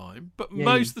of the time, but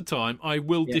most of the time I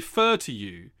will defer to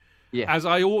you, as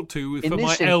I ought to for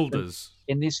my elders.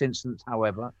 In this instance,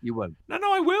 however, you won't. No,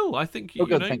 I will. I think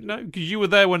because you were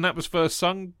there when that was first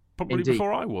sung, probably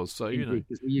before I was. So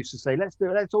because we used to say,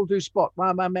 let's all do Spot.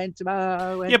 One man went to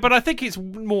mow. Yeah, but I think it's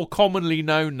more commonly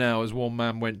known now as One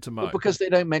Man Went to Mow. Well, because they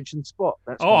don't mention Spot.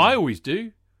 That's I always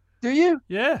do. Do you?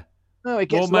 Yeah. No, it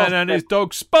gets One man and his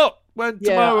dog Spot went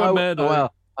to mow a meadow.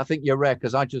 Well, I think you're rare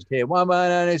because I just hear one man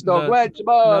and his dog went to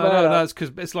mow. No, that's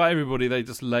because it's like everybody, they're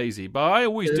just lazy. But I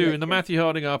always do in the Matthew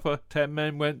Harding upper. 10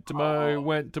 men went to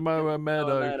mow a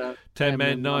meadow. 10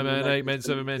 men, 9 men, 8 men,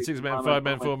 7 men, 6 men, 5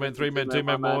 men, 4 men, 3 men, 2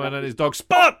 men, 1 man and his dog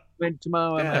Spot went to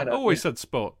mow a meadow. Always said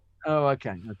Spot. Oh,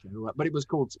 okay, right. But it was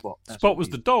called Spot. Spot was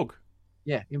the dog.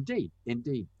 Yeah, indeed.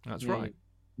 That's right.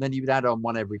 Then you'd add on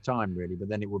one every time, really, but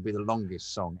then it would be the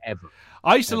longest song ever.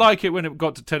 I used to like it when it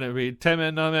got to 10. It would be 10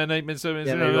 men, 9 men, 8 men, 7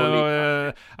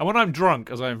 men. And when I'm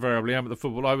drunk, as I invariably am at the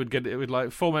football, I would get it with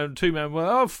like 4 men, 2 men.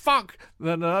 Oh, fuck!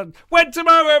 Then went to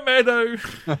mow a meadow.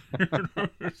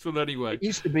 So anyway. It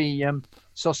used to be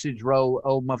Sausage Roll,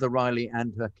 Old Mother Riley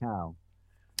and Her Cow.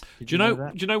 Do you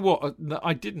know what?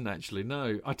 I didn't actually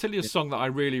know. I tell you a song that I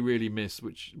really, really miss,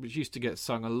 which used to get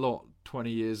sung a lot 20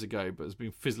 years ago, but has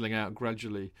been fizzling out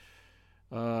gradually.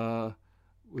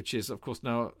 Which is, of course,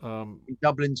 now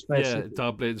Dublin's Fair City.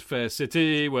 Dublin's Fair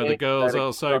City, where the girls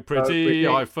are so pretty.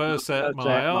 I first set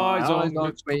my eyes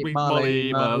on sweet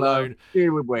Molly Malone.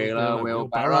 Here we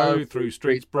wheelbarrow through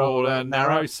streets broad and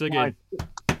narrow, singing.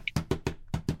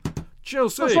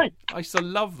 Chelsea. Chelsea. I used to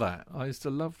love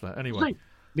that. Anyway,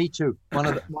 Me too. One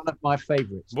of my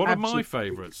favourites. one of my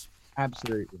favourites.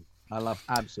 Absolutely.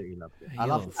 Absolutely loved it. I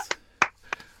love that.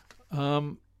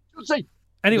 Chelsea.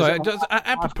 Anyway, Because just when I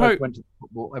apropos first went to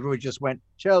football, everybody just went,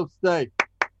 Chelsea.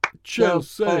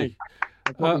 Chelsea.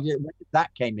 When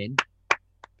that came in,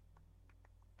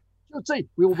 Chelsea.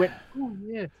 We all went, oh,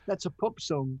 yeah, that's a pop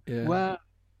song. Yeah. Wow.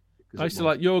 I used to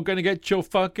like, you're going to get your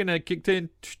fucking head kicked in.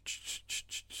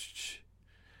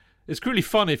 It's really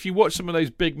fun. If you watch some of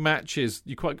those big matches,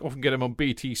 you quite often get them on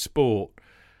BT Sport.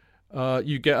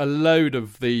 You get a load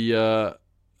of the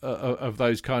of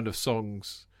those kind of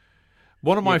songs.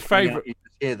 One of my favourite. You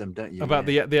just hear them, don't you? About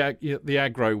the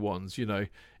aggro ones, you know.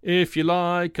 If you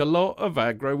like a lot of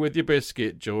aggro with your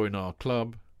biscuit, join our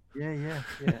club. Yeah.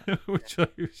 Which I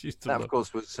used to That, love. of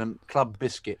course, was some Club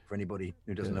Biscuit for anybody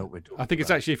who doesn't know what we're talking about. I think it's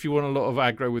actually, if you want a lot of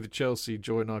aggro with the Chelsea,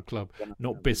 join our club.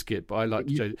 Not biscuit, but I like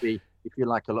to change. If you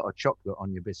like a lot of chocolate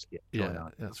on your biscuit. Yeah,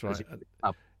 that's right.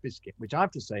 Club Biscuit, which I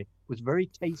have to say was very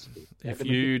tasty. If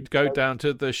you'd go down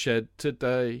to the shed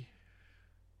today.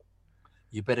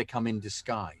 You better come in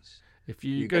disguise. If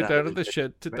you go down to the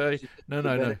shed today.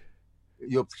 No.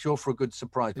 You're sure for a good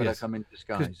surprise, better come in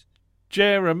disguise.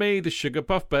 Jeremy, the Sugar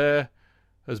Puff Bear,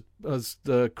 has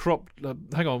cropped.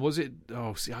 Hang on, was it?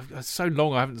 Oh, see, it's so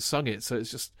long I haven't sung it, so it's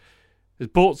just. Has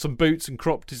bought some boots and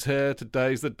cropped his hair.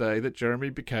 Today's the day that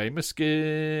Jeremy became a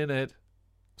skinhead.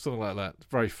 Something like that. It's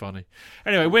very funny.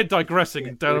 Anyway, we're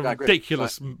digressing down a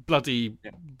ridiculous, bloody,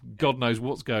 God knows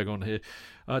what's going on here.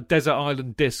 Desert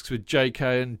Island Discs with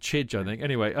JK and Chidge, I think.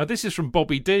 Anyway, this is from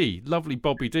Bobby D. Lovely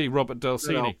Bobby D. Robert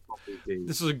Delsini.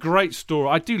 This is a great story.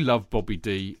 I do love Bobby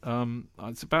D.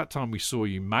 It's about time we saw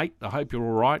you, mate. I hope you're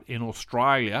all right in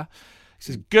Australia. He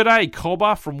says, "G'day,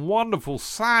 Cobber from wonderful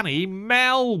sunny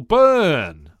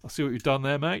Melbourne." I see what you've done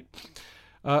there, mate.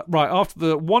 Right, after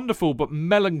the wonderful but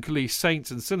melancholy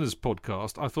Saints and Sinners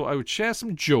podcast, I thought I would share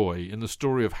some joy in the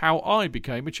story of how I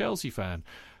became a Chelsea fan.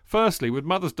 Firstly, with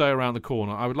Mother's Day around the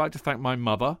corner, I would like to thank my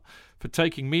mother for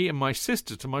taking me and my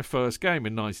sister to my first game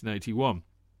in 1981.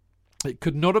 It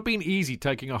could not have been easy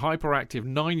taking a hyperactive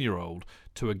 9-year-old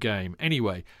to a game.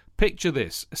 Anyway, picture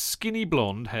this, a skinny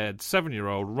blonde-haired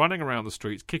 7-year-old running around the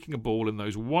streets kicking a ball in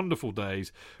those wonderful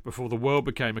days before the world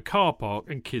became a car park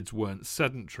and kids weren't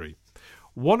sedentary.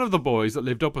 One of the boys that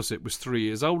lived opposite was 3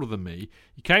 years older than me.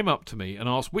 He came up to me and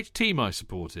asked which team I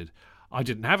supported. I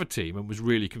didn't have a team and was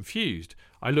really confused.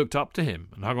 I looked up to him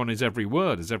and hung on his every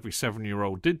word, as every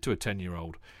 7-year-old did to a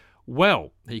 10-year-old.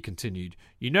 "Well," he continued,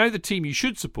 "you know the team you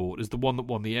should support is the one that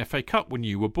won the FA Cup when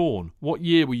you were born. What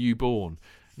year were you born?"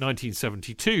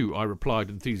 1972, I replied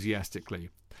enthusiastically.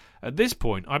 At this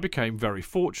point, I became very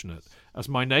fortunate, as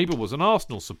my neighbour was an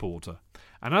Arsenal supporter,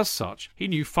 and as such, he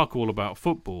knew fuck all about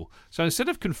football. So instead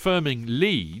of confirming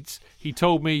Leeds, he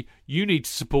told me, "You need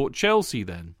to support Chelsea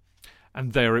then."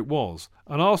 And there it was.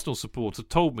 An Arsenal supporter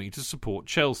told me to support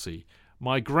Chelsea.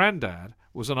 My granddad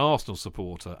was an Arsenal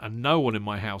supporter, and no one in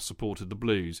my house supported the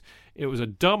Blues. It was a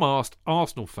dumb-arsed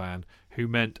Arsenal fan who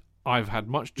meant I've had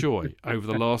much joy over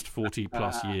the last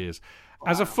 40-plus years.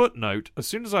 As a footnote, as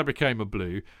soon as I became a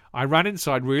Blue, I ran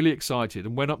inside really excited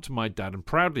and went up to my dad and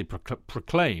proudly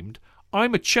proclaimed,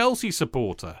 "I'm a Chelsea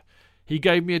supporter." He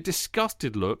gave me a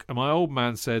disgusted look, and my old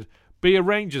man said, "Be a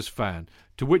Rangers fan,"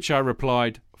 to which I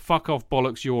replied, "Fuck off,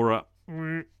 bollocks, you're a..."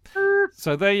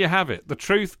 So there you have it, the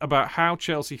truth about how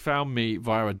Chelsea found me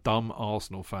via a dumb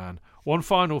Arsenal fan. One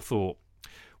final thought.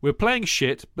 We're playing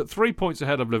shit, but 3 points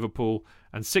ahead of Liverpool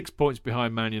and 6 points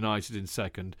behind Man United in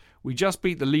second. We just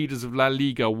beat the leaders of La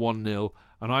Liga 1-0,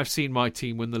 and I've seen my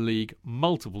team win the league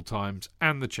multiple times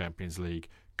and the Champions League.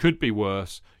 Could be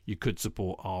worse. You could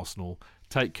support Arsenal.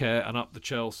 Take care and up the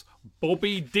Chelsea.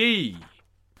 Bobby D.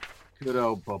 Good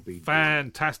old Bobby D.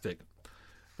 Fantastic.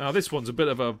 Now this one's a bit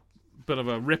of a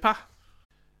ripper.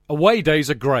 Away days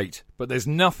are great, but there's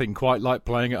nothing quite like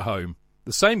playing at home.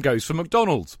 The same goes for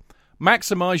McDonald's.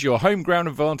 Maximise your home ground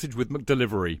advantage with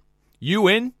McDelivery. You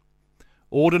in?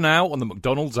 Order now on the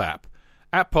McDonald's app.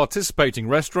 At participating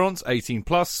restaurants, 18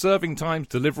 plus, serving times,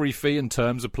 delivery fee and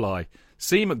terms apply.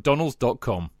 See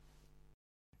mcdonalds.com.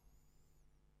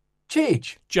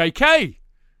 Chidge. JK!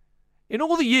 In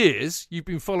all the years you've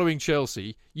been following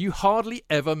Chelsea, you hardly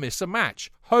ever miss a match,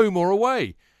 home or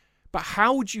away. But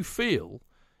how would you feel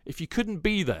if you couldn't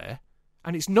be there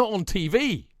and it's not on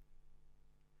TV?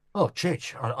 Oh,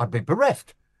 Chidge, I'd be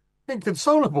bereft.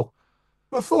 Inconsolable.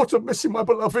 The thought of missing my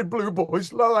beloved Blue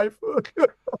Boys live.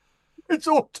 It's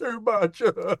all too much.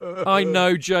 I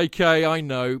know, JK, I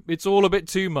know. It's all a bit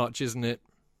too much, isn't it?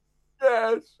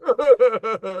 Yes.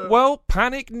 Well,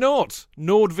 panic not.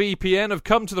 NordVPN have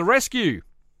come to the rescue.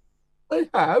 They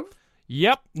have?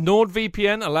 Yep,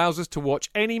 NordVPN allows us to watch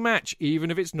any match,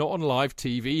 even if it's not on live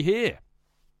TV here.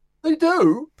 They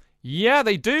do? Yeah,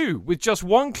 they do. With just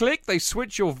one click, they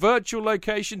switch your virtual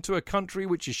location to a country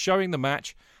which is showing the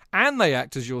match, and they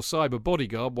act as your cyber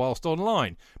bodyguard whilst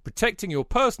online, protecting your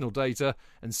personal data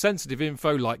and sensitive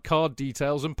info like card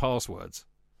details and passwords.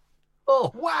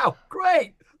 Oh, wow,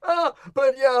 great. But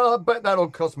yeah, I bet that'll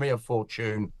cost me a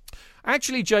fortune.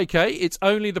 Actually, JK, it's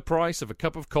only the price of a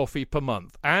cup of coffee per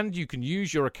month, and you can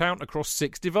use your account across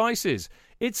 6 devices.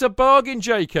 It's a bargain,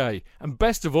 JK, and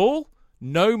best of all,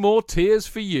 no more tears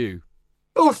for you.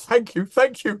 Oh, thank you,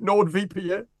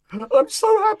 NordVPN. I'm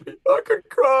so happy I could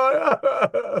cry.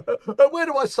 Where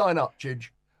do I sign up, Chidge?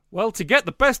 Well, to get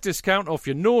the best discount off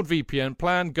your NordVPN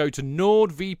plan, go to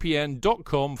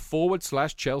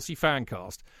nordvpn.com/Chelsea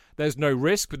Fancast. There's no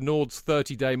risk with Nord's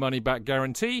 30-day money-back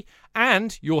guarantee,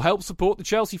 and you'll help support the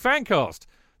Chelsea Fancast.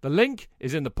 The link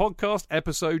is in the podcast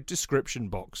episode description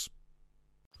box.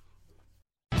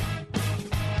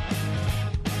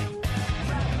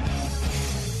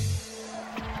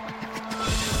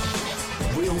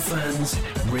 Real fans,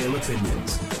 real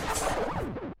opinions.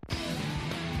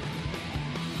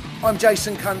 I'm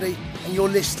Jason Cundy, and you're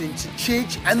listening to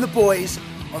Chidge and the boys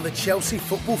on the Chelsea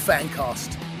Football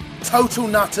Fancast. Total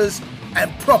nutters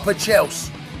and proper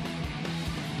Chelsea.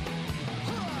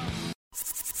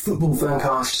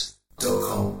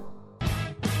 Footballfancast.com.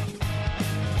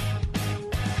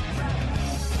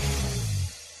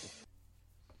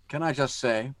 Can I just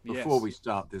say, before Yes. we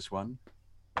start this one,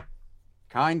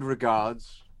 kind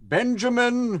regards,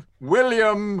 Benjamin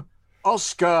William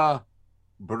Oscar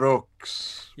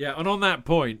Brooks. Yeah, and on that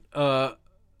point,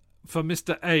 for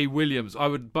Mr. A. Williams, I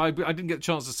didn't get a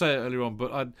chance to say it earlier on,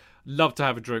 but I'd love to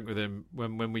have a drink with him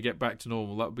when we get back to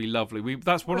normal. That would be lovely.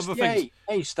 That's one What's of the the things.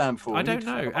 A stand for? I We don't need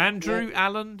to know. find out. Andrew, Yeah.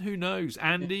 Alan, who knows?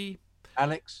 Andy,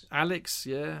 Alex.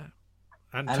 yeah.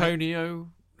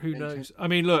 Antonio, who Benton. knows? I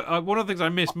mean, look, one of the things I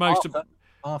miss most about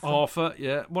Arthur. Arthur,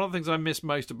 yeah. One of the things I miss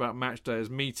most about match day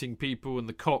is meeting people and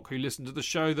the cock who listen to the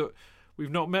show that we've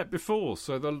not met before.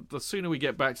 So the sooner we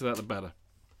get back to that, the better.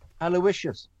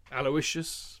 Aloysius.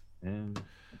 Aloysius, Yeah.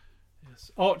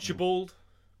 yes. Archibald,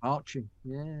 Archie.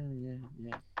 Yeah.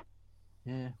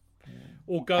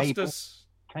 Augustus,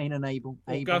 Cain and Abel.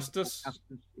 Augustus.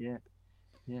 Yeah.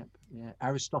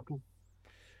 Aristotle.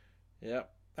 Yeah.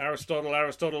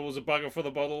 Aristotle was a bugger for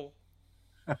the bottle.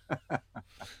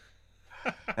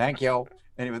 Thank you.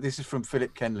 Anyway, this is from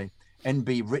Philip Kenley.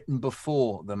 NB written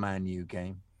before the Man U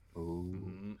game.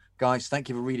 Ooh. Guys, thank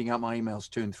you for reading out my emails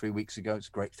 2 and 3 weeks ago. It's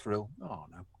a great thrill. Oh,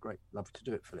 no, great. Love to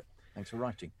do it, Philip. Thanks for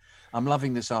writing. I'm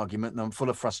loving this argument and I'm full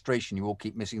of frustration. You all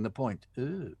keep missing the point.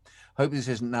 Ooh. Hope this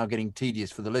isn't now getting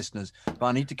tedious for the listeners, but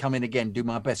I need to come in again, do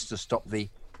my best to stop the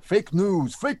fake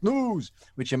news,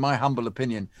 which in my humble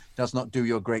opinion does not do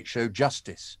your great show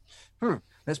justice.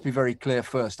 Let's be very clear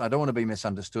first. I don't want to be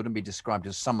misunderstood and be described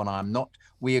as someone I am not.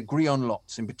 We agree on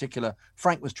lots. In particular,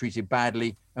 Frank was treated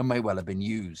badly and may well have been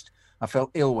used. I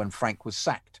felt ill when Frank was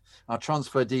sacked. Our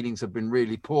transfer dealings have been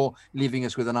really poor, leaving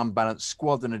us with an unbalanced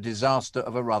squad and a disaster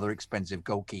of a rather expensive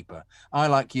goalkeeper. I,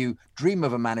 like you, dream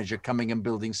of a manager coming and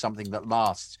building something that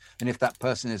lasts. And if that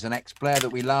person is an ex-player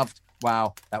that we loved,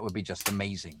 wow, that would be just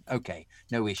amazing. Okay,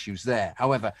 no issues there.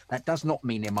 However, that does not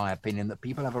mean, in my opinion, that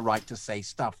people have a right to say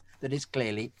stuff that is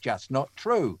clearly just not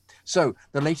true. So,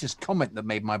 the latest comment that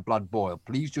made my blood boil,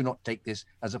 please do not take this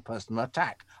as a personal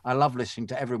attack. I love listening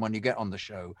to everyone you get on the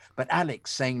show. But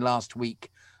Alex saying last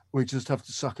week, we just have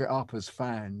to suck it up as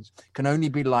fans, can only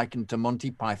be likened to Monty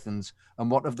Python's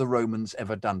And What Have the Romans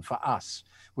Ever Done for Us?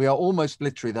 We are almost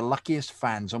literally the luckiest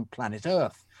fans on planet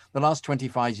Earth. The last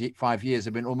 25 years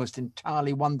have been almost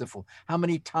entirely wonderful. How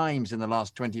many times in the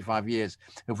last 25 years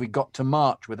have we got to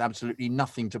March with absolutely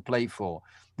nothing to play for?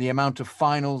 The amount of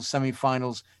finals,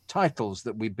 semi-finals, titles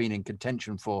that we've been in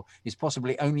contention for is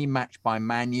possibly only matched by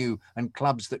Man U and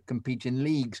clubs that compete in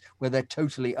leagues where they're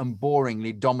totally and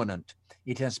boringly dominant.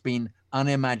 It has been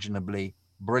unimaginably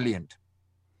brilliant.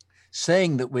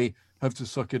 Saying that we have to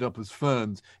suck it up as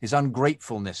fans is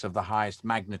ungratefulness of the highest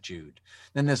magnitude.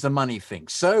 Then there's the money thing.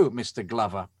 So, Mr.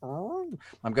 Glover,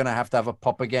 I'm going to have a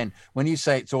pop again. When you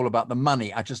say it's all about the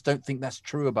money, I just don't think that's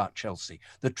true about Chelsea.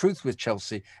 The truth with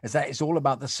Chelsea is that it's all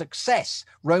about the success.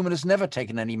 Roman has never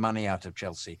taken any money out of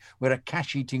Chelsea. We're a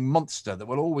cash-eating monster that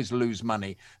will always lose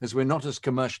money, as we're not as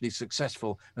commercially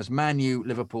successful as Man U,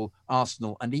 Liverpool,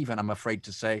 Arsenal, and even, I'm afraid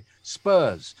to say,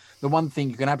 Spurs. The one thing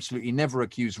you can absolutely never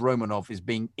accuse Roman of is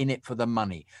being in it for the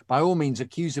money. By all means,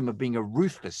 accuse him of being a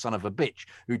ruthless son of a bitch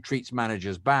who treats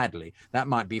managers badly. That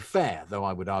might be fair, though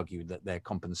I would argue that their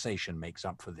compensation makes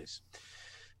up for this.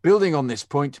 Building on this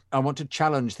point, I want to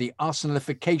challenge the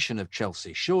Arsenalification of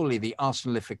Chelsea. Surely the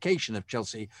Arsenalification of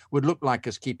Chelsea would look like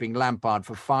us keeping Lampard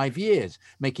for 5 years,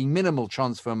 making minimal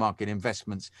transfer market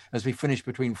investments as we finish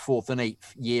between 4th and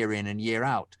 8th year in and year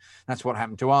out. That's what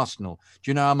happened to Arsenal. Do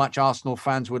you know how much Arsenal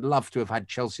fans would love to have had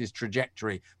Chelsea's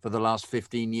trajectory for the last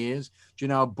 15 years? Do you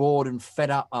know how bored and fed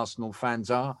up Arsenal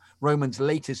fans are? Roman's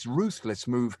latest ruthless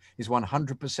move is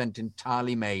 100%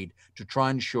 entirely made to try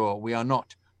and ensure we are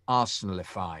not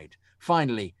Arsenalified.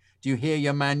 Finally, do you hear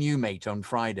your Man U mate on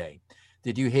Friday?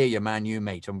 Did you hear your Man U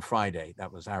mate on Friday?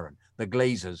 That was Aaron. The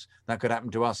Glazers. That could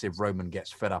happen to us if Roman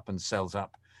gets fed up and sells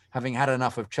up. Having had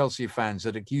enough of Chelsea fans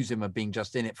that accuse him of being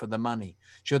just in it for the money.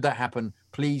 Should that happen,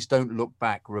 please don't look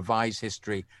back, revise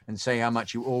history, and say how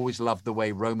much you always loved the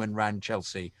way Roman ran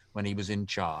Chelsea when he was in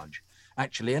charge.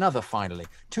 Actually, another finally.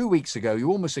 2 weeks ago, you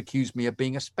almost accused me of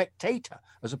being a spectator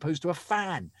as opposed to a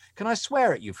fan. Can I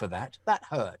swear at you for that? That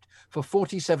hurt. For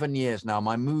 47 years now,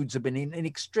 my moods have been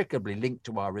inextricably linked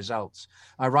to our results.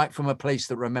 I write from a place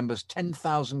that remembers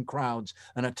 10,000 crowds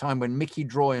and a time when Mickey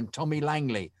Droy and Tommy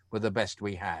Langley were the best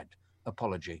we had.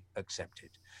 Apology accepted.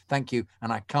 Thank you,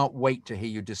 and I can't wait to hear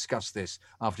you discuss this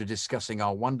after discussing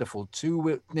our wonderful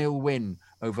 2-0 win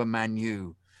over Man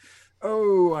U.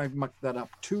 Oh, I mucked that up.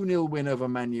 2-0 win over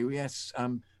Man U. Yes,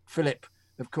 Philip.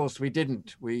 Of course, we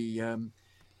didn't. We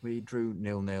drew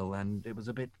 0-0, and it was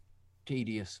a bit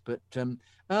tedious. But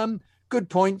good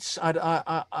points.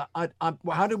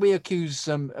 How did we accuse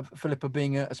Philip of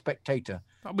being a spectator?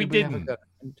 We didn't.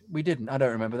 We didn't. I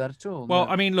don't remember that at all. Well,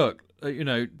 no. I mean, look.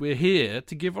 We're here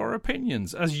to give our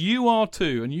opinions, as you are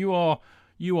too, and you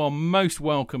are most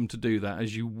welcome to do that,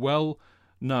 as you well.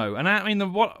 No, and I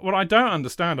mean what I don't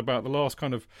understand about the last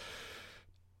kind of,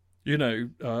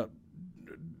 kind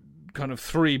of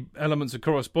 3 elements of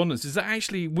correspondence is that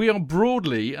actually we are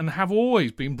broadly and have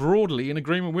always been broadly in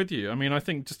agreement with you. I mean, I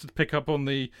think just to pick up on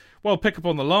the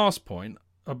last point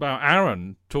about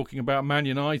Aaron talking about Man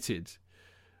United,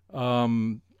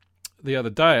 the other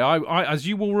day, I as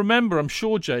you will remember, I'm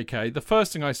sure, JK, the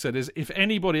first thing I said is if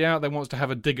anybody out there wants to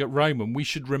have a dig at Roman, we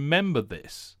should remember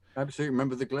this. Absolutely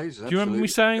remember the Glazers. Do you remember me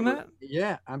saying that?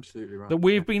 Yeah, absolutely right. That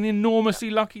we've been enormously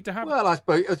lucky to have. Well, I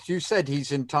suppose, as you said,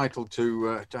 he's entitled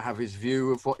to have his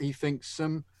view of what he thinks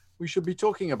we should be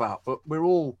talking about. But we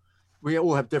all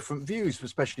have different views.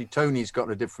 Especially Tony's got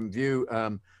a different view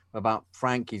about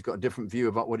Frank. He's got a different view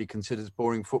about what he considers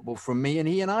boring football from me. And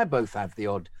he and I both have the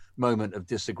odd moment of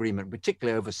disagreement,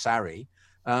 particularly over Sarri,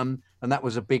 and that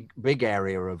was a big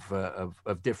area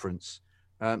of difference.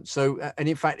 And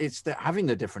in fact, it's having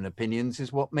the different opinions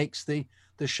is what makes the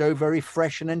show very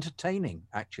fresh and entertaining.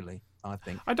 Actually, I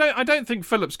think. I don't think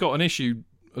Philip's got an issue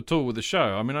at all with the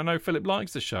show. I mean, I know Philip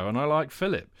likes the show, and I like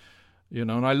Philip.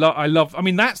 And I love. I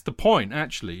mean, that's the point.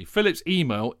 Actually, Philip's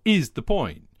email is the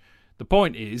point. The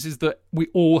point is that we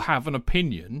all have an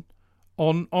opinion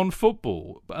on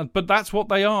football, but that's what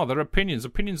they are. They're opinions.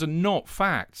 Opinions are not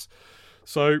facts.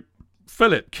 So.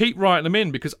 Philip, keep writing them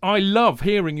in because I love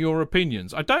hearing your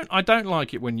opinions. I don't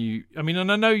like it when you. I mean,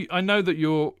 and I know that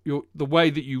your the way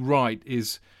that you write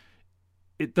is.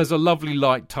 There's a lovely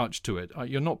light touch to it.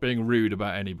 You're not being rude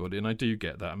about anybody, and I do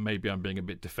get that. And maybe I'm being a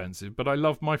bit defensive, but I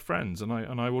love my friends, and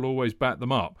I will always back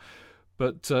them up.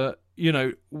 But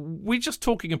we're just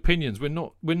talking opinions. We're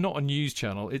not a news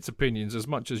channel. It's opinions as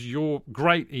much as your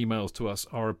great emails to us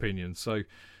are opinions. So.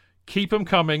 Keep them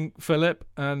coming, Philip,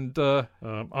 and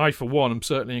I, for one, am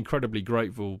certainly incredibly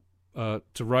grateful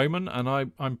to Roman,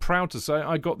 and I'm proud to say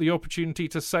I got the opportunity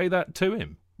to say that to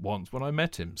him once when I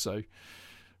met him. So,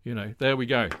 there we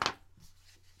go.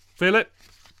 Philip,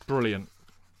 brilliant.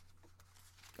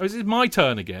 Oh, is it my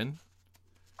turn again?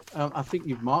 I think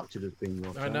you've marked it as being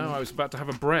your turn. I know, I was about to have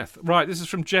a breath. Right, this is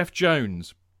from Jeff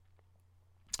Jones.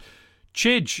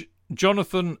 Chidge,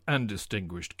 Jonathan and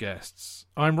distinguished guests.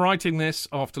 I'm writing this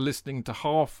after listening to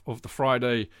half of the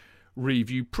Friday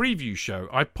review preview show.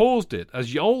 I paused it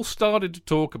as you all started to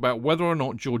talk about whether or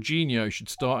not Jorginho should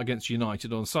start against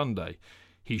United on Sunday.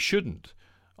 He shouldn't.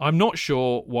 I'm not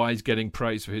sure why he's getting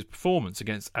praise for his performance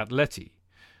against Atleti,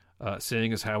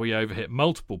 seeing as how he overhit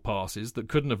multiple passes that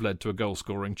couldn't have led to a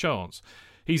goal-scoring chance.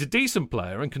 He's a decent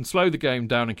player and can slow the game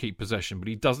down and keep possession, but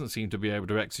he doesn't seem to be able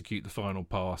to execute the final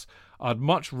pass. I'd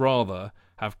much rather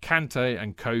have Kante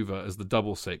and Kova as the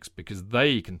double six because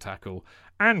they can tackle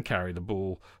and carry the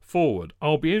ball forward.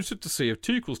 I'll be interested to see if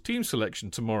Tuchel's team selection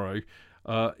tomorrow.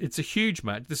 It's a huge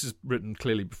match. This is written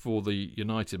clearly before the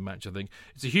United match, I think.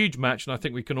 It's a huge match, and I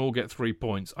think we can all get 3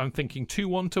 points. I'm thinking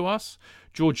 2-1 to us.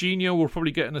 Jorginho will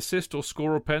probably get an assist or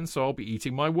score a pen, so I'll be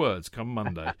eating my words come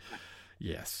Monday.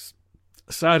 Yes.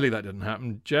 Sadly, that didn't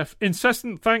happen, Jeff.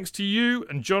 Incessant thanks to you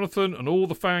and Jonathan and all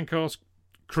the Fancast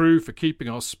crew for keeping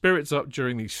our spirits up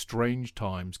during these strange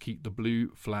times. Keep the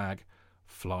blue flag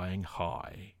flying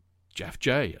high. Jeff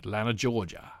J, Atlanta,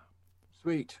 Georgia.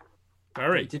 Sweet.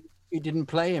 Very. He didn't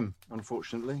play him,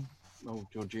 unfortunately, old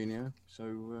Jorginho.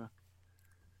 So,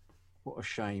 what a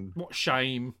shame. What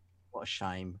shame. What a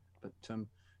shame. But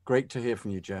great to hear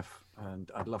from you, Jeff.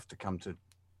 And I'd love to come to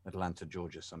Atlanta,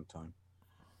 Georgia sometime.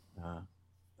 A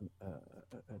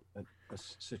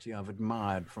city I've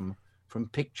admired from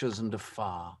pictures and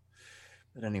afar.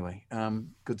 But anyway,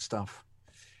 good stuff.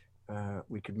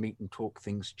 We could meet and talk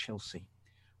things Chelsea.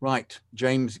 Right,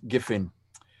 James Giffin.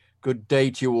 Good day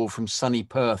to you all from sunny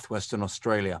Perth, Western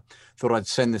Australia. Thought I'd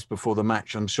send this before the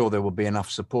match. I'm sure there will be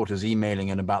enough supporters emailing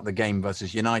in about the game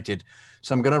versus United.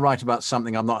 So I'm going to write about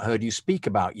something I've not heard you speak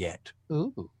about yet.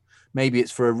 Ooh. Maybe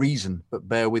it's for a reason, but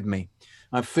bear with me.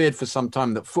 I've feared for some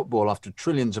time that football, after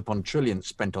trillions upon trillions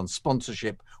spent on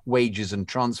sponsorship, wages and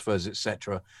transfers,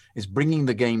 etc., is bringing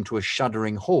the game to a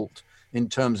shuddering halt in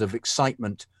terms of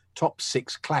excitement. Top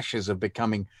six clashes have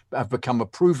become a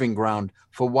proving ground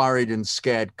for worried and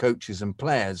scared coaches and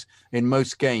players in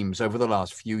most games over the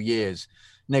last few years.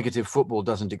 Negative football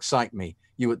doesn't excite me,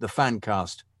 you at the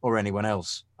Fancast, or anyone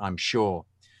else, I'm sure.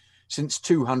 Since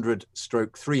 200-300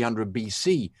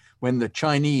 BC, when the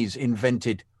Chinese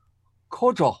invented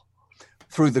kojo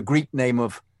through the Greek name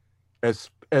of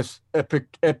Episkairos,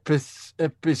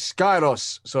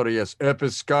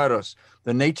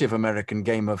 the Native American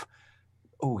game of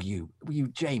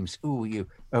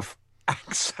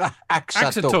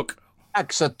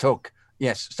Axatuk.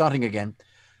 Yes, starting again.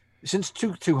 Since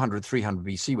 200-300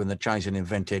 BC, when the Chinese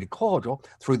invented kojo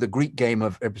through the Greek game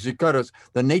of Episkairos,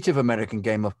 the Native American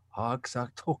game of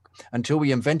Axatuk, until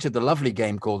we invented the lovely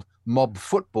game called mob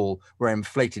football, where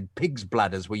inflated pigs'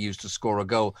 bladders were used to score a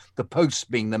goal, the posts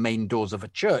being the main doors of a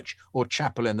church or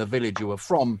chapel in the village you were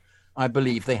from. I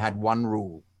believe they had one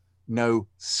rule: no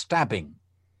stabbing.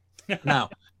 Now,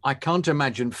 I can't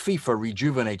imagine FIFA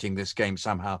rejuvenating this game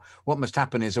somehow. What must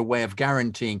happen is a way of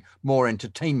guaranteeing more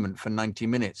entertainment for 90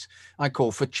 minutes. I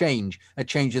call for change, a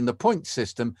change in the point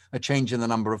system, a change in the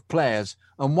number of players,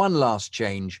 and one last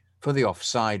change for the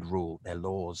offside rule. They're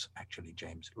laws, actually,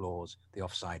 James, laws, the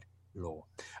offside law.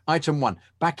 Item 1,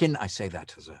 I say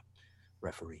that as a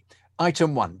referee.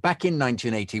 Item 1, back in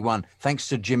 1981, thanks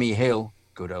to Jimmy Hill,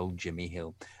 good old Jimmy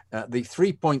Hill, the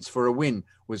 3 points for a win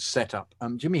was set up.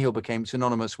 Jimmy Hill became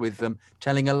synonymous with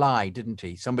telling a lie, didn't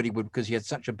he? Somebody would, because he had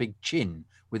such a big chin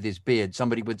with his beard,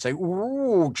 somebody would say,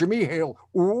 "Ooh, Jimmy Hill,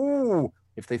 ooh,"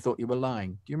 if they thought you were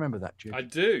lying. Do you remember that, Jim? I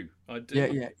do.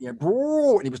 Yeah.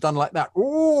 Ooh, and he was done like that.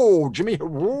 Ooh, Jimmy Hill,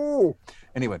 ooh.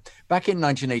 Anyway, back in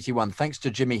 1981, thanks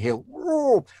to Jimmy Hill,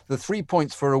 ooh, the 3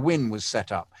 points for a win was set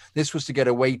up. This was to get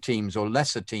away teams or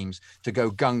lesser teams to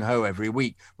go gung-ho every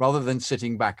week, rather than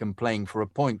sitting back and playing for a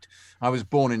point. I was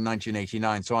born in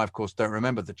 1989, so I, of course, don't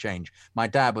remember the change. My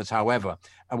dad was, however,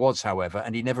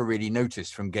 and he never really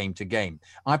noticed from game to game.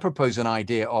 I propose an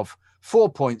idea of 4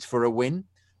 points for a win,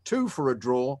 2 for a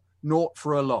draw, 0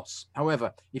 for a loss.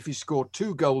 However, if you score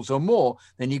 2 goals or more,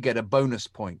 then you get a bonus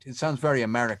point. It sounds very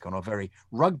American or very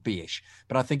rugby-ish,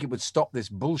 but I think it would stop this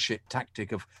bullshit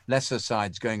tactic of lesser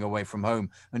sides going away from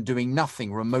home and doing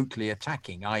nothing remotely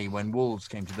attacking, i.e. when Wolves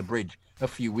came to the Bridge a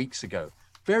few weeks ago.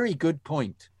 Very good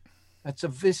point.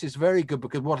 This is very good,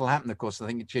 because what will happen, of course, I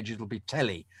think it'll be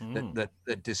Telly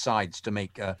that decides to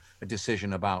make a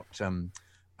decision about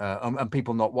and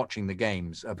people not watching the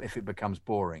games if it becomes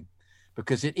boring.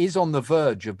 Because it is on the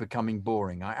verge of becoming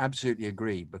boring. I absolutely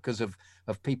agree, because of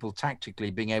people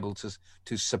tactically being able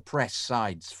to suppress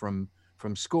sides from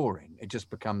scoring. It just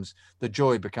becomes, the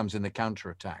joy becomes in the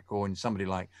counter-attack, or in somebody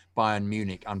like Bayern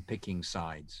Munich unpicking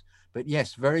sides. But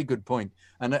yes, very good point.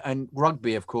 And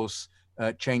rugby, of course,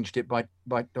 changed it by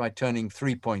turning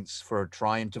 3 points for a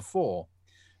try into 4,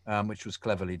 which was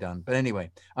cleverly done. But anyway,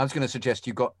 I was going to suggest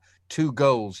you got 2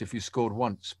 goals if you scored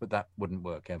once, but that wouldn't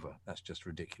work ever. That's just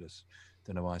ridiculous.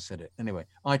 Don't know why I said it. Anyway,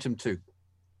 item 2.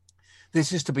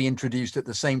 This is to be introduced at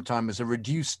the same time as a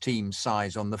reduced team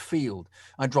size on the field.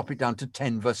 I drop it down to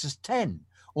 10 versus 10,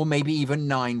 or maybe even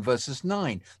 9 versus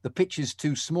 9. The pitch is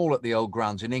too small at the old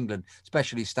grounds in England,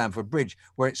 especially Stamford Bridge,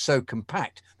 where it's so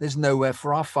compact, there's nowhere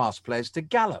for our fast players to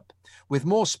gallop. With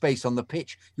more space on the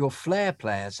pitch, your flair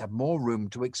players have more room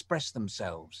to express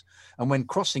themselves. And when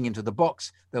crossing into the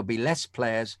box, there'll be less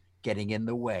players getting in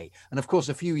the way. And of course,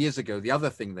 a few years ago, the other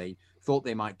thing they thought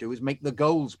they might do is make the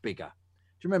goals bigger.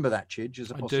 Do you remember that, Chidge? As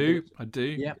a possibility? I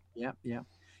do. Yeah.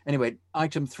 Anyway,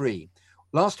 item 3.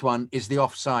 Last one is the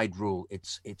offside rule.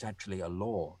 It's actually a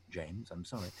law, James. I'm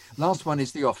sorry. Last one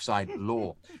is the offside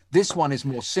law. This one is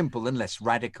more simple and less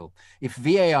radical. If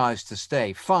VAR is to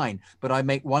stay, fine, but I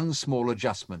make one small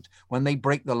adjustment. When they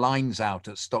break the lines out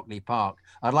at Stockley Park,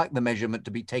 I'd like the measurement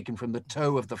to be taken from the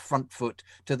toe of the front foot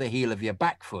to the heel of your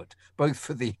back foot, both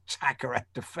for the attacker and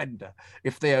defender.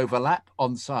 If they overlap,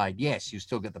 onside, yes, you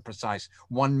still get the precise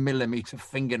 1 millimeter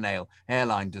fingernail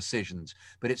hairline decisions,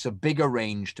 but it's a bigger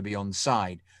range to be onside.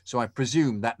 So I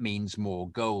presume that means more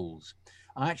goals.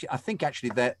 I think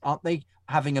aren't they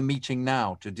having a meeting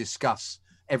now to discuss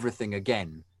everything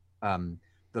again? The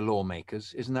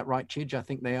lawmakers, isn't that right, Chidge? I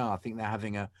think they are. I think they're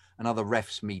having another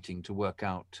refs meeting to work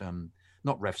out,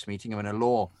 not refs meeting, a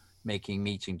law-making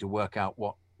meeting to work out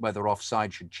whether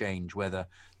offside should change, whether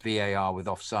VAR with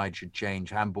offside should change,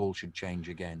 handball should change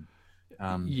again.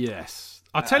 Yes.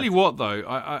 I tell you what, though,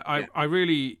 I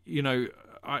really,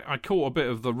 I caught a bit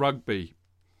of the rugby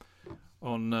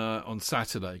on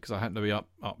Saturday because I happened to be up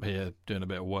here doing a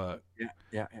bit of work.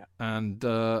 Yeah. And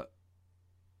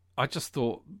I just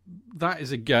thought that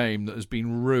is a game that has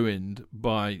been ruined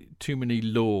by too many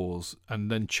laws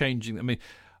and then changing. I mean,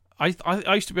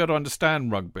 I used to be able to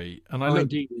understand rugby, and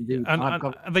indeed.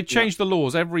 And they change the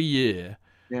laws every year.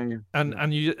 Yeah. And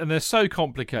they're so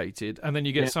complicated, and then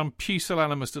you get some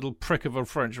pusillanimous little prick of a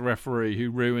French referee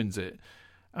who ruins it.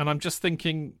 And I'm just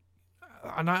thinking,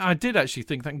 and I did actually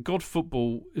think, thank God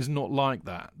football is not like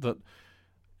that.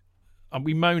 And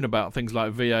we moan about things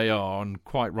like VAR, and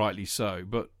quite rightly so.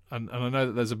 But and I know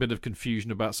that there's a bit of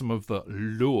confusion about some of the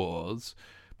laws,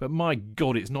 but my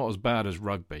God, it's not as bad as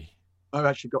rugby. I've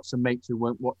actually got some mates who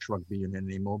won't watch rugby union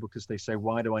anymore because they say,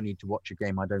 "Why do I need to watch a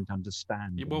game I don't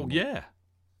understand?" Well, yeah.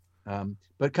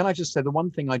 But can I just say the one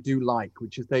thing I do like,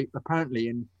 which is they apparently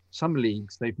in some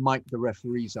leagues they've mic'd the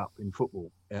referees up in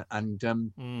football, and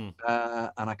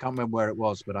I can't remember where it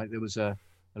was, but there was a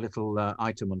little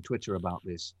item on Twitter about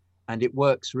this, and it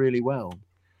works really well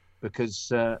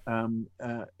because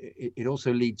it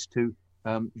also leads to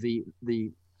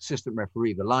the assistant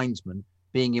referee, the linesman,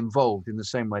 being involved in the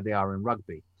same way they are in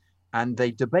rugby, and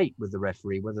they debate with the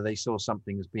referee whether they saw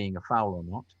something as being a foul or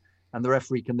not. And the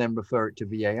referee can then refer it to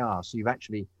VAR. So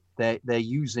they're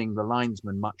using the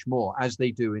linesman much more, as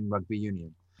they do in rugby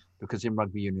union, because in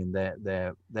rugby union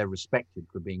they're respected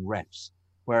for being refs,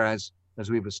 whereas as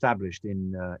we've established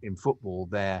in football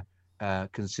they're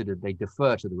considered, they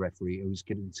defer to the referee who's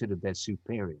considered their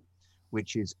superior,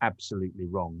 which is absolutely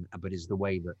wrong, but is the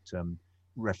way that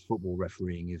football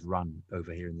refereeing is run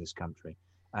over here in this country.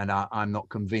 And I'm not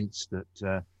convinced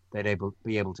that they'd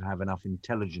be able to have enough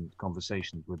intelligent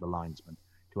conversations with the linesman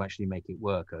to actually make it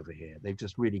work over here. They've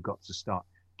just really got to start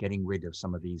getting rid of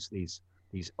some of these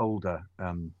older,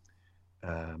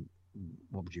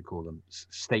 what would you call them?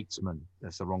 Statesmen.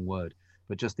 That's the wrong word,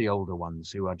 but just the older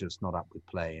ones who are just not up with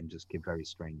play and just give very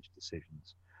strange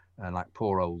decisions. Like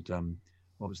poor old,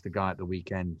 what was the guy at the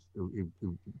weekend who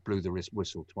blew the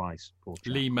whistle twice? Poor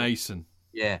chap. Lee Mason.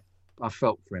 Yeah, I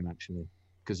felt for him actually,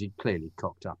 because he clearly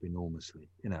cocked up enormously.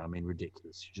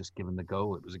 Ridiculous. You just given the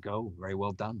goal. It was a goal. Very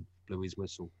well done. Blew his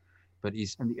whistle. But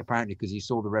apparently because he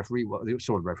saw the referee,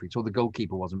 saw the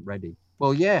goalkeeper wasn't ready.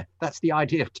 Well, yeah, that's the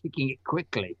idea of taking it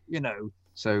quickly,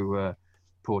 So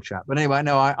poor chap. But anyway,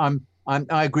 no,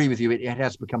 I agree with you. It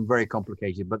has become very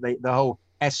complicated. But the whole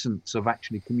essence of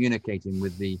actually communicating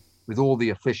with all the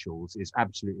officials is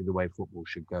absolutely the way football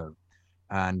should go,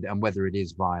 and whether it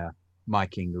is via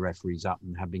miking the referees up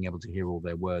and being able to hear all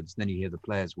their words, then you hear the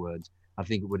players' words. I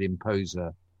think it would impose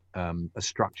a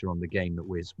structure on the game that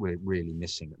we're really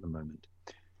missing at the moment.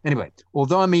 Anyway,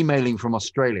 although I'm emailing from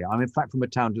Australia, I'm in fact from a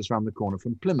town just around the corner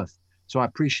from Plymouth. So I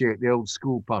appreciate the old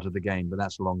school part of the game, but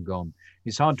that's long gone.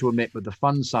 It's hard to admit, but the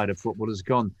fun side of football has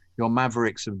gone. Your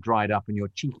Mavericks have dried up and your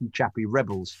cheeky chappy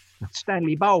Rebels,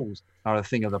 Stanley Bowles, are a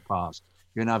thing of the past.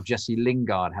 You now have Jesse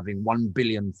Lingard having 1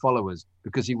 billion followers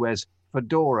because he wears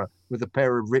fedora with a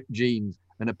pair of ripped jeans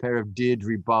and a pair of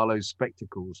Deirdre Barlow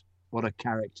spectacles. What a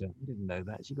character. I didn't know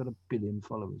that. He's got 1 billion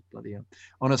followers. Bloody hell.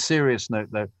 On a serious note,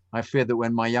 though, I fear that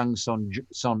when my young son,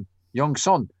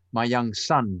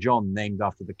 John, named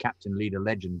after the captain leader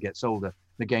legend, gets older,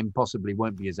 the game possibly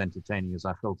won't be as entertaining as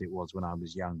I felt it was when I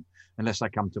was young, unless I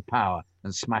come to power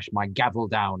and smash my gavel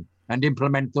down and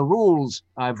implement the rules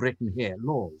I've written here.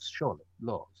 Laws, surely,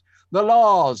 laws. The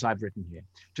laws I've written here.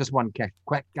 Just one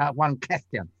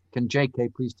question. Can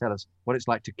JK please tell us what it's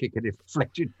like to kick a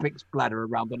deflected pig's bladder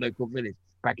around the local village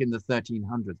back in the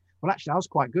 1300s? Well, actually, I was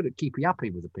quite good at keeping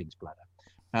uppy with a pig's bladder.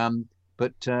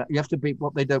 But you have to be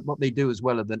what they do as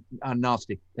well are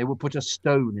nasty. They will put a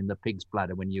stone in the pig's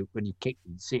bladder when you kick.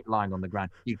 You see it lying on the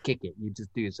ground. You kick it. You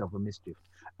just do yourself a mischief.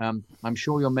 I'm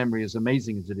sure your memory, as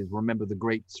amazing as it is, remember the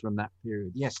greats from that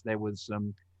period. Yes, there was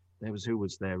who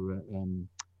was there?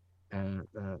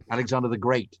 Alexander the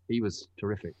Great. He was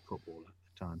terrific footballer at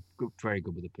the time. Good, very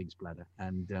good with the pig's bladder.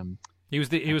 And he was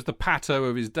the Pato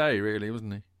of his day, really,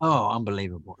 wasn't he? Oh,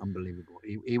 unbelievable.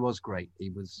 He was great. He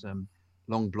was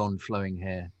long blonde flowing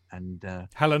hair and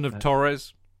Helen of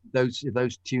Torres.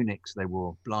 Those tunics they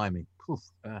wore, blimey,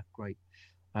 great.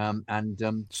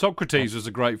 Socrates was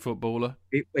a great footballer.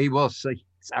 He was.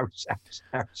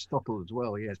 Aristotle as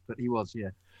well, yes, but he was,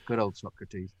 good old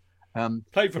Socrates.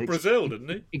 Played for Brazil,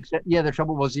 didn't he? The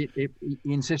trouble was he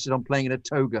insisted on playing in a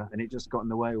toga, and it just got in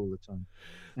the way all the time.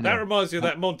 That reminds me of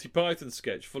that Monty Python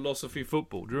sketch, Philosophy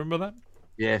Football. Do you remember that?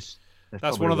 Yes.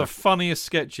 That's one of the funniest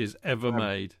sketches ever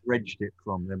made. Dredged it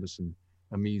from. There was some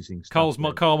amusing stuff.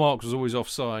 Karl Marx was always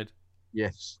offside.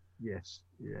 Yes. And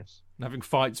having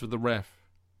fights with the ref.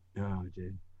 Oh,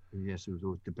 dear. Yes, it was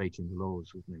always debating the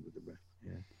laws, wasn't it, with the ref?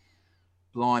 Yeah.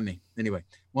 Blimey. Anyway,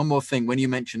 one more thing. When you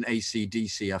mentioned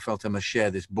AC/DC, I felt I must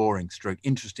share this boring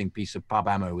interesting piece of pub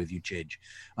ammo with you, Chidge.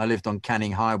 I lived on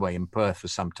Canning Highway in Perth for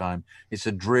some time. It's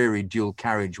a dreary dual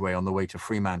carriageway on the way to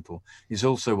Fremantle. It's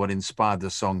also what inspired the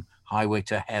song Highway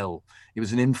to Hell. It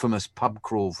was an infamous pub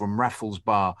crawl from Raffles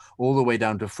Bar all the way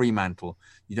down to Fremantle.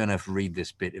 You don't have to read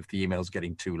this bit if the email's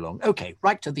getting too long. Okay,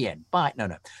 right to the end. Bye.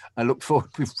 No. I look forward.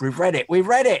 We've read it.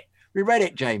 We read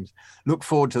it, James. Look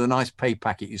forward to the nice pay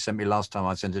packet you sent me last time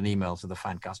I sent an email to the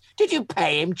Fancast. Did you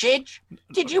pay him, Chidge?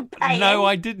 Did you pay him? No,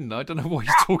 I didn't. I don't know what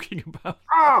you're talking about.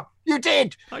 Oh, you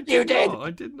did. I did.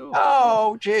 Not.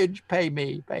 Oh, Chidge, pay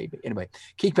me, baby. Anyway,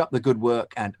 keep up the good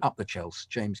work and up the Chelsea.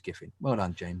 James Giffin. Well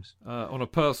done, James. On a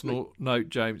personal note,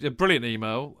 James, brilliant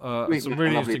email. Some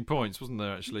really interesting points, wasn't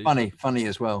there, actually? Funny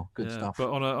as well. Good stuff. But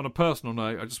on a personal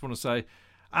note, I just want to say,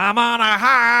 I'm on a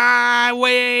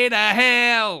highway to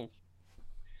hell.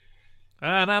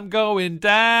 And I'm going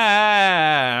down.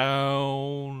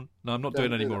 No, I'm not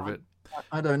doing any more of it.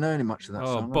 I don't know any much of that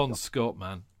song. Oh, Bon Scott,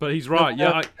 man. But he's right.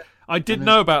 Yeah, I did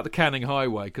know about the Canning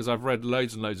Highway because I've read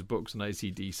loads and loads of books on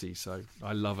AC/DC, so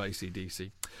I love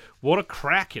AC/DC. What a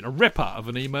cracking, a ripper of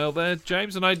an email there,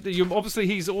 James. And obviously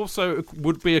he's also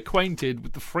would be acquainted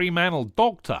with the Fremantle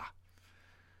Doctor.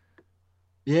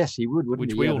 Yes, he would, wouldn't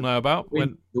he? Which we all know about.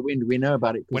 The wind, we know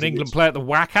about it. When England play at the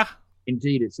Wacker.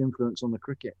 Indeed, its influence on the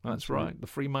cricket. That's right, the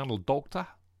Fremantle Doctor.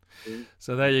 Yeah.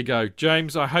 So there you go,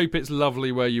 James. I hope it's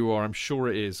lovely where you are. I'm sure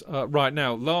it is. Right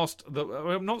now,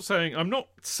 I'm not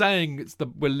saying it's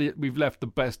we've left the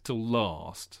best till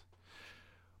last,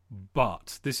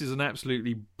 but this is an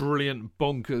absolutely brilliant,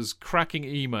 bonkers, cracking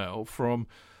email from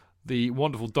the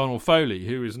wonderful Donald Foley,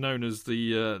 who is known as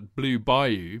the Blue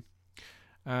Bayou,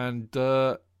 and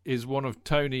is one of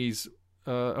Tony's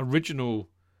original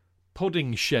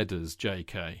pudding shedders,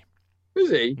 JK. Is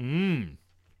he?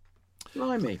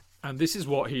 Blimey. And this is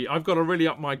what I've got to really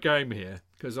up my game here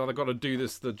because I've got to do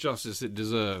this the justice it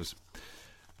deserves.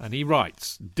 And he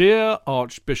writes, Dear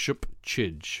Archbishop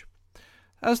Chidge,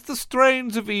 as the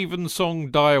strains of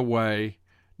evensong die away,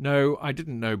 no, I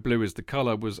didn't know blue is the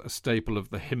colour was a staple of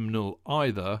the hymnal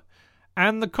either,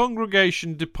 and the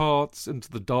congregation departs into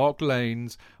the dark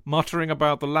lanes, muttering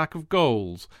about the lack of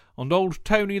goals, and old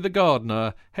Tony the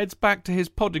gardener heads back to his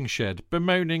podding shed,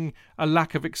 bemoaning a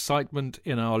lack of excitement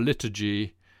in our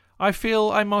liturgy. I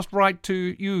feel I must write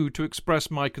to you to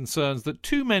express my concerns that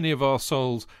too many of our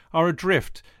souls are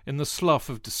adrift in the slough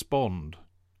of despond.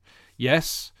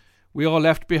 Yes, we are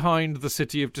left behind the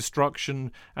city of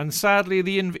destruction, and sadly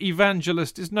the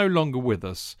evangelist is no longer with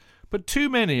us. But too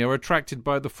many are attracted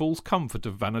by the false comfort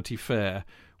of Vanity Fair,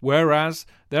 whereas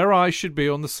their eyes should be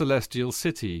on the celestial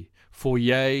city. For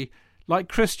yea, like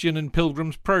Christian in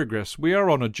Pilgrim's Progress, we are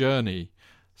on a journey.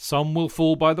 Some will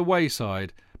fall by the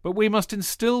wayside, but we must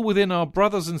instil within our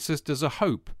brothers and sisters a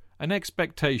hope, an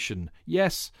expectation,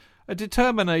 yes, a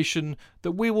determination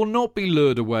that we will not be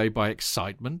lured away by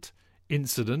excitement,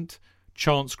 incident,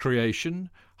 chance creation,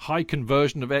 high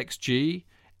conversion of XG,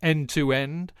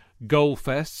 end-to-end, goal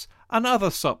fests, and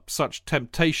other such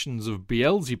temptations of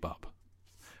Beelzebub.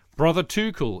 Brother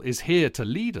Tuchel is here to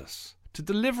lead us, to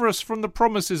deliver us from the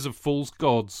promises of false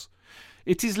gods.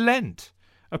 It is Lent,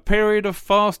 a period of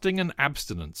fasting and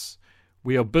abstinence.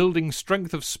 We are building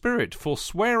strength of spirit,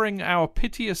 forswearing our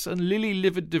piteous and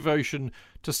lily-livered devotion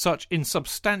to such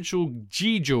insubstantial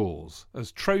gewgaws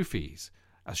as trophies,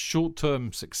 as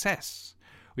short-term success.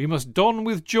 We must don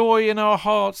with joy in our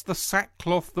hearts the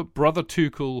sackcloth that Brother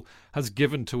Tuchel has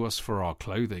given to us for our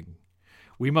clothing.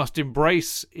 We must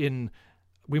embrace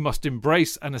we must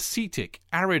embrace an ascetic,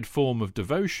 arid form of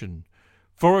devotion,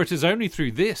 for it is only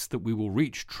through this that we will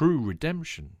reach true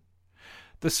redemption.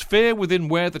 The sphere within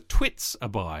where the twits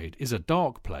abide is a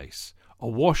dark place,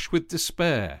 awash with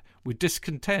despair, with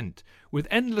discontent, with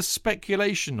endless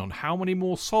speculation on how many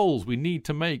more souls we need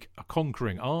to make a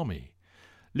conquering army.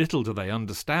 Little do they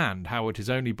understand how it is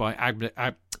only by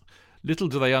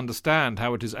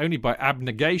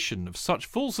abnegation of such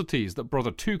falsities that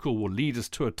Brother Tuchel will lead us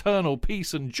to eternal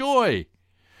peace and joy.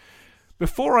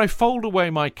 Before I fold away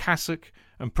my cassock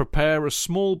and prepare a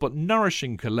small but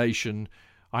nourishing collation,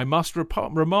 I must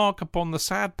remark upon the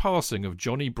sad passing of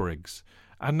Johnny Briggs,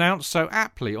 announced so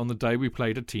aptly on the day we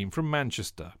played a team from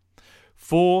Manchester.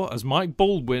 For, as Mike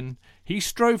Baldwin, he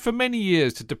strove for many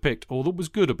years to depict all that was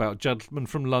good about Gentlemen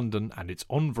from London and its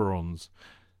environs,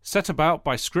 set about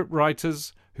by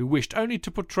scriptwriters who wished only to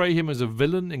portray him as a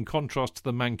villain in contrast to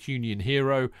the Mancunian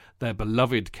hero, their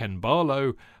beloved Ken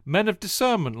Barlow. Men of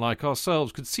discernment like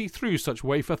ourselves could see through such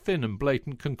wafer-thin and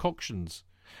blatant concoctions.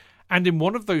 And in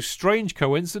one of those strange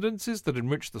coincidences that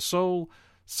enrich the soul,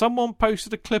 someone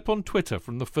posted a clip on Twitter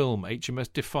from the film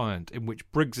HMS Defiant, in which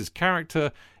Briggs's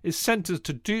character is sentenced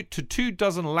to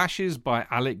 24 lashes by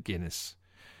Alec Guinness.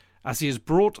 As he is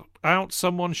brought out,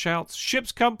 someone shouts,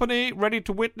 "Ship's company, ready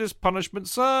to witness punishment,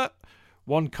 sir."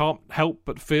 One can't help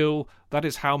but feel that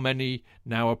is how many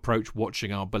now approach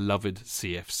watching our beloved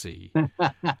CFC.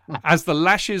 As the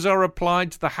lashes are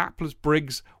applied to the hapless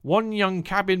Briggs, one young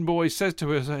cabin boy says to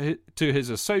his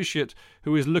associate,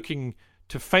 who is looking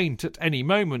to faint at any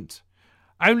moment,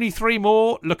 "Only 3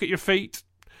 more, look at your feet."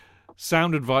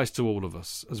 Sound advice to all of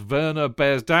us, as Werner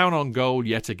bears down on goal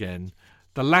yet again.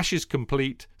 The lashes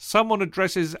complete, someone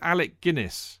addresses Alec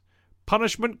Guinness.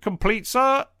 "Punishment complete,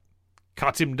 sir?"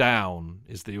 "Cut him down,"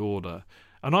 is the order,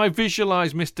 and I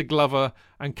visualise Mr. Glover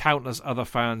and countless other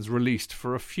fans released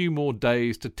for a few more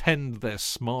days to tend their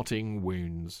smarting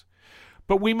wounds.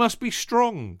 But we must be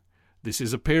strong. This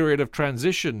is a period of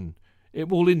transition. It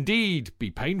will indeed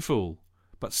be painful,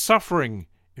 but suffering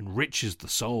enriches the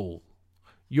soul.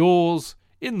 Yours,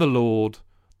 in the Lord,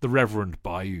 the Reverend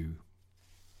Bayou.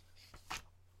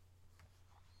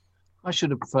 I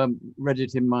should have read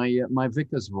it in my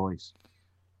vicar's voice.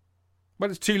 Well,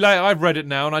 it's too late. I've read it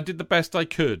now, and I did the best I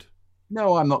could.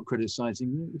 No, I'm not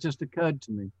criticising you. It just occurred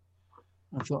to me.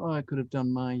 I thought, I could have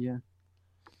done my.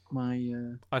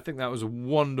 I think that was a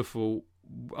wonderful.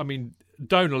 I mean,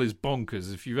 Donal is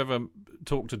bonkers. If you've ever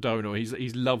talked to Donal,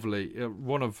 he's lovely. Just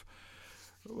one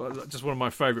of my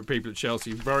favourite people at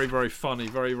Chelsea. Very, very funny,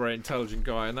 very, very intelligent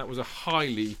guy. And that was a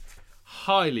highly,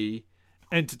 highly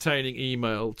entertaining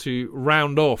email to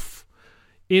round off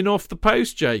off the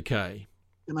post, JK.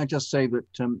 Can I just say that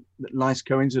that nice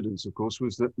coincidence, of course,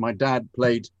 was that my dad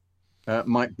played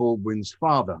Mike Baldwin's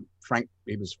father, Frank.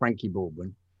 He was Frankie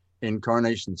Baldwin, in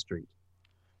Coronation Street,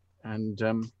 and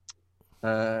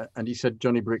he said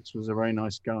Johnny Briggs was a very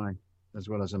nice guy, as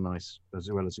well as a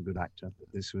good actor.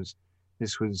 But this was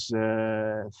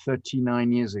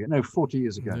 39 years ago, no, 40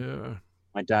 years ago. Yeah.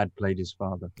 My dad played his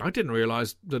father. I didn't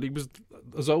realise that he was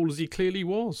as old as he clearly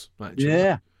was.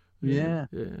 Actually.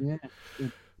 Yeah.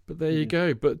 But there you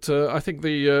go. But I think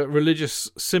the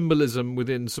religious symbolism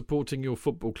within supporting your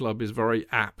football club is very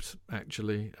apt,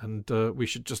 actually. And we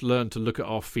should just learn to look at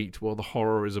our feet while the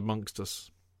horror is amongst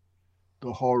us.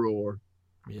 The horror.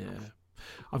 Yeah.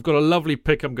 I've got a lovely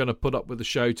pic I'm going to put up with the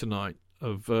show tonight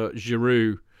of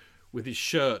Giroud with his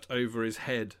shirt over his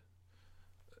head.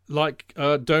 Like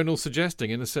Donal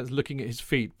suggesting, in a sense, looking at his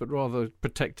feet, but rather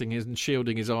protecting his and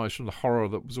shielding his eyes from the horror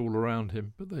that was all around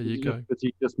him. But there you go. But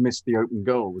he just missed the open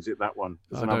goal. Was it that one?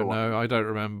 I don't know. I don't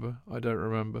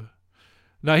remember.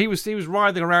 No, he was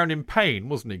writhing around in pain,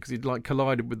 wasn't he? Because he'd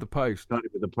collided with the post.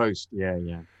 Collided with the post. Yeah.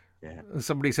 And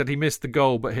somebody said he missed the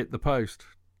goal but hit the post,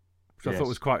 which I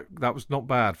thought that was not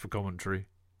bad for commentary.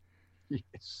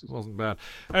 Yes. It wasn't bad.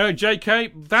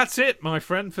 JK, that's it, my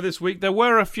friend, for this week. There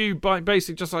were a few,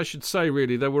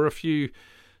 there were a few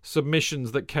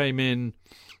submissions that came in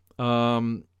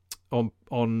on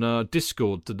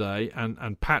Discord today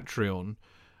and Patreon.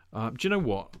 Do you know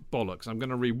what? Bollocks. I'm going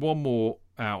to read one more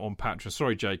out on Patreon.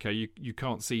 Sorry, JK, you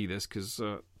can't see this because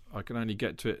I can only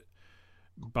get to it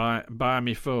by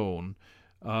my phone.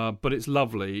 But it's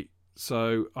lovely,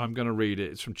 so I'm going to read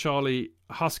it. It's from Charlie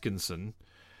Huskinson.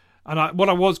 And what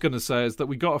I was going to say is that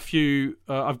we got a few.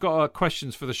 I've got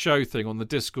questions for the show thing on the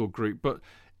Discord group, but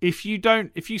if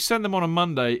you send them on a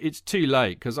Monday, it's too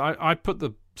late because I put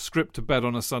the script to bed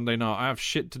on a Sunday night. I have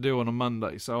shit to do on a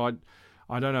Monday, so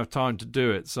I don't have time to do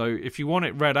it. So if you want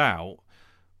it read out,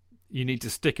 you need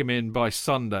to stick them in by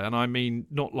Sunday, and I mean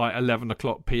not like 11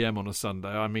 o'clock PM on a Sunday.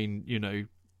 I mean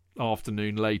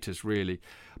afternoon latest, really.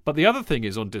 But the other thing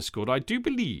is, on Discord, I do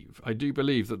believe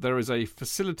that there is a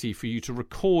facility for you to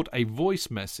record a voice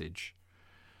message.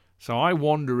 So I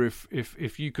wonder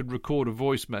if you could record a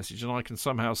voice message and I can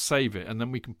somehow save it and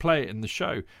then we can play it in the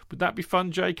show. Would that be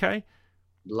fun, JK?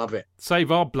 Love it.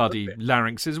 Save our bloody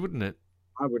larynxes, wouldn't it?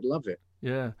 I would love it.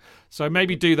 Yeah. So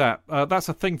maybe do that. That's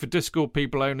a thing for Discord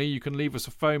people only. You can leave us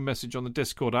a phone message on the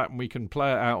Discord app and we can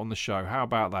play it out on the show. How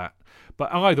about that?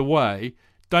 But either way,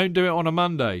 don't do it on a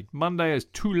Monday. Monday is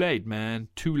too late, man.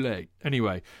 Too late.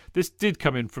 Anyway, this did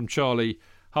come in from Charlie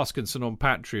Huskinson on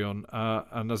Patreon.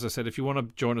 And as I said, if you want to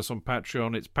join us on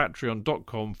Patreon, it's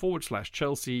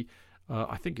patreon.com/Chelsea.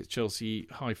 I think it's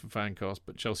Chelsea-Fancast,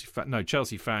 but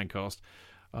Chelsea Fancast.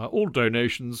 All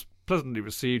donations pleasantly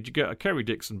received. You get a Kerry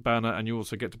Dixon banner and you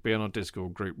also get to be on our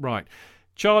Discord group. Right.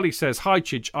 Charlie says, "Hi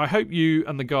Chidge, I hope you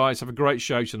and the guys have a great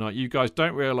show tonight. You guys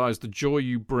don't realise the joy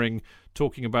you bring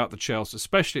talking about the Chelsea,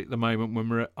 especially at the moment when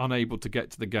we're unable to get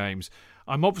to the games.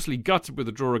 I'm obviously gutted with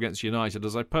the draw against United,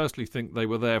 as I personally think they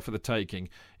were there for the taking.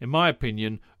 In my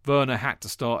opinion, Werner had to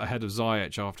start ahead of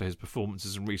Ziyech after his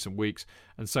performances in recent weeks,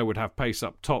 and so would have pace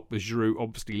up top, with Giroud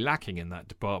obviously lacking in that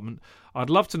department. I'd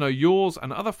love to know yours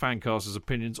and other fancasters'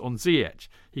 opinions on Ziyech.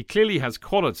 He clearly has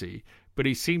quality, but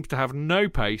he seems to have no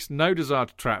pace, no desire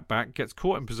to track back, gets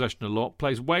caught in possession a lot,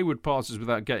 plays wayward passes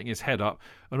without getting his head up,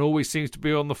 and always seems to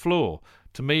be on the floor.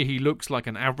 To me, he looks like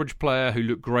an average player who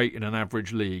looked great in an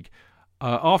average league.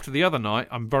 After the other night,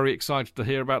 I'm very excited to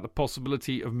hear about the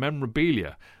possibility of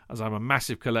memorabilia, as I'm a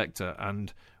massive collector,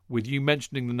 and with you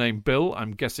mentioning the name Bill, I'm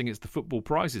guessing it's the Football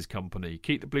Prizes Company.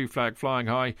 Keep the blue flag flying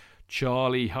high,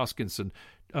 Charlie Huskinson."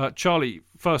 Charlie,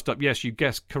 first up, yes, you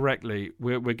guessed correctly.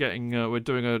 We're doing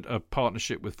a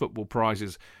partnership with Football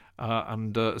Prizes,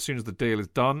 and as soon as the deal is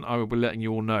done, I will be letting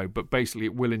you all know. But basically,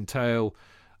 it will entail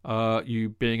you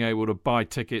being able to buy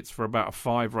tickets for about a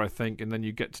 £5, I think, and then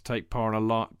you get to take part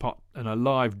in a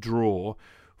live draw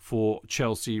for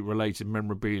Chelsea-related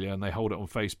memorabilia, and they hold it on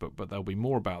Facebook. But there'll be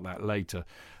more about that later.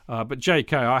 But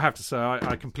JK, I have to say,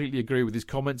 I completely agree with his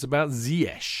comments about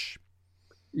Ziyech.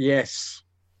 Yes.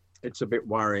 It's a bit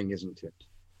worrying, isn't it?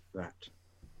 That,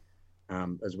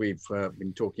 as we've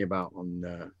been talking about on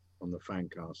the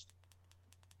Fancast,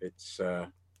 it's.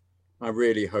 I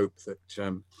really hope that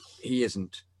he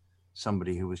isn't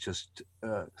somebody who was just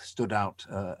stood out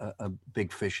a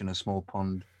big fish in a small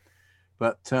pond.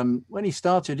 But when he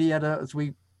started, he had as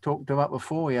we talked about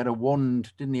before, he had a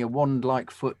wand, didn't he? A wand-like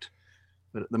foot.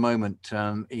 But at the moment,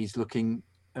 he's looking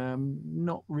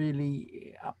not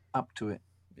really up to it.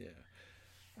 Yeah.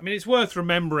 I mean, it's worth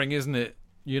remembering, isn't it?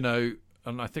 You know,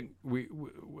 and I think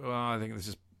I think this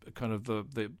is kind of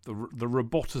the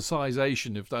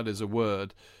roboticization, if that is a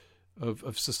word,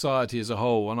 of society as a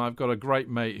whole. And I've got a great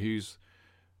mate who's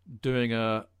doing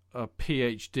a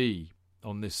PhD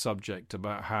on this subject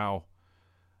about how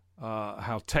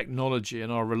technology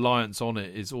and our reliance on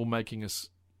it is all making us,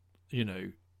 you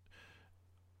know,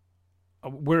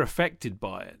 we're affected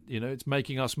by it. You know, it's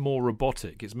making us more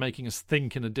robotic. It's making us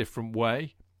think in a different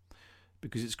way,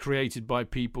 because it's created by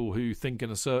people who think in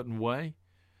a certain way,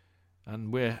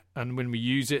 and when we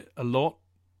use it a lot,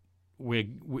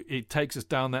 it takes us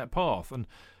down that path. And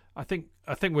I think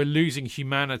we're losing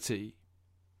humanity,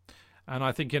 and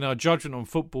I think in our judgment on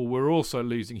football we're also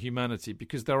losing humanity,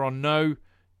 because there are no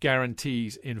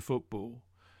guarantees in football.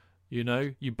 You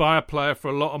know, you buy a player for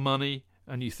a lot of money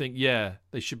and you think, yeah,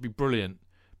 they should be brilliant,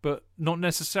 but not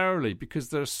necessarily, because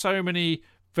there are so many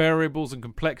variables and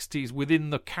complexities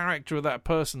within the character of that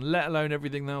person, let alone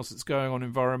everything else that's going on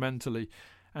environmentally.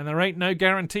 And there ain't no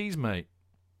guarantees, mate.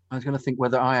 I was going to think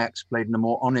whether Ajax played in a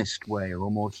more honest way or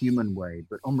a more human way,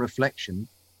 but on reflection,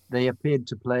 they appeared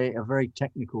to play a very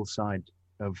technical side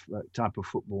of type of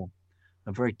football,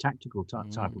 a very tactical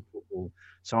type of football.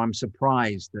 So I'm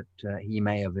surprised that he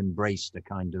may have embraced a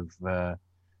kind of,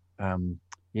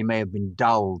 he may have been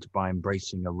dulled by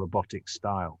embracing a robotic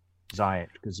style, Ziyech,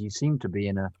 because he seemed to be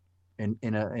in a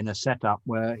setup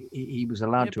where he was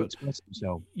allowed to express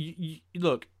himself.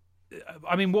 Look,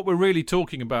 I mean, what we're really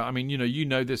talking about, I mean, you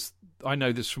know this, I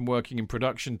know this from working in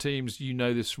production teams, you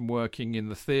know this from working in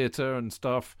the theatre and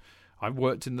stuff. I've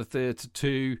worked in the theatre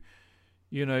too.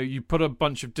 You know, you put a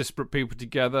bunch of disparate people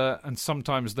together and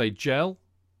sometimes they gel.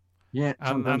 Yeah.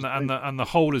 And the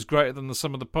whole is greater than the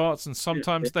sum of the parts, and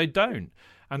sometimes they don't.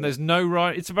 And there's no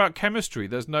right. It's about chemistry.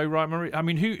 There's no right. I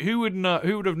mean, who would know?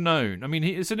 Who would have known? I mean,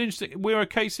 it's an interesting. We're a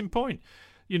case in point.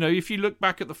 You know, if you look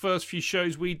back at the first few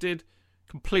shows we did,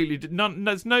 completely did none.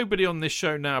 There's nobody on this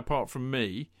show now apart from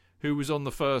me who was on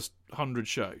the first 100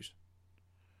 shows.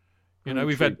 You know,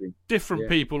 we've had different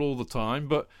people all the time,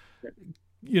 but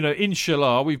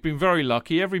inshallah, we've been very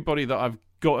lucky. Everybody that I've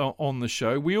got on the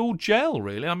show, we all gel,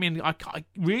 really. I mean, I can't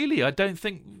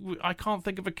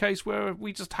think of a case where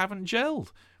we just haven't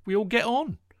gelled. We all get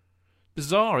on.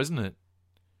 Bizarre, isn't it?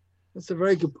 That's a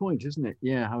very good point, isn't it?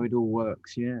 Yeah, how it all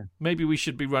works. Yeah. Maybe we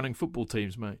should be running football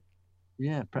teams, mate.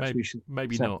 Yeah, perhaps we should.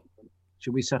 Maybe not.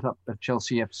 Should we set up a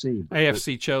Chelsea FC?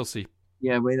 AFC Chelsea.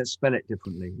 Yeah, let's spell it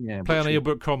differently. Yeah. Play on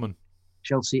Ilbrook Common.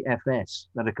 Chelsea FS.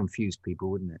 That'd confuse people,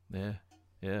 wouldn't it?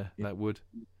 Yeah, that would.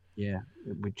 Yeah,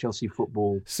 with Chelsea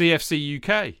Football. CFC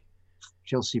UK.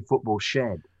 Chelsea Football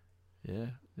Shed. Yeah.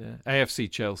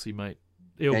 AFC Chelsea, mate.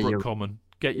 Ilbrook Common.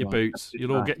 Get your boots.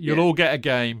 You'll all get a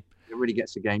game. It really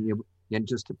gets a game. Yeah,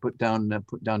 just to put down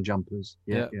jumpers.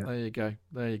 Yeah.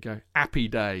 There you go. Happy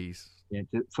days. Yeah,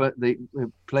 they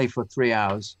play for 3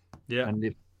 hours. Yeah. And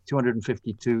if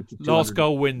 252 to 200, last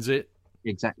goal wins it.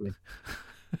 Exactly.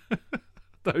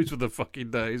 Those were the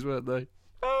fucking days, weren't they?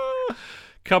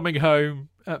 Coming home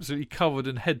absolutely covered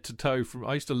in head to toe from.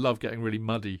 I used to love getting really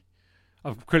muddy.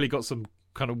 I've clearly got some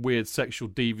kind of weird sexual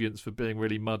deviance for being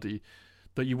really muddy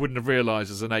that you wouldn't have realised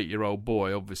as an 8-year-old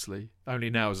boy, obviously. Only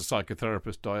now as a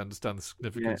psychotherapist I understand the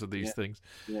significance of these things.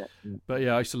 Yeah. But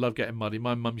yeah, I used to love getting muddy.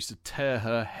 My mum used to tear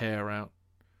her hair out.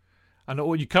 And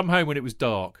you come home when it was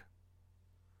dark.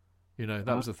 That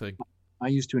was the thing. I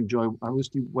used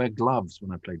to wear gloves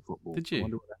when I played football. Did you? I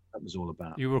wonder what that was all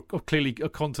about. You were clearly a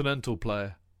continental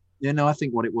player. Yeah, no, I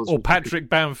think what it was. Or Patrick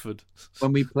Bamford.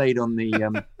 When we played on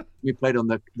the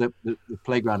the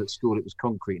playground at school, it was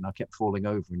concrete, and I kept falling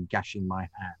over and gashing my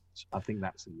hands. I think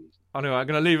that's the reason. Anyway, I'm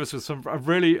going to leave us with a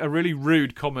really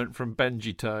rude comment from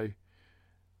Benji Toe.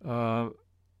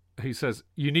 He says,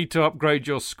 "You need to upgrade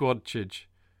your squad, Chidge."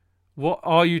 What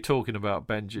are you talking about,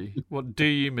 Benji? What do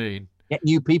you mean? Get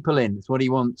new people in. That's what he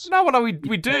wants. No, we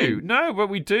do. No, but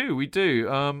we do.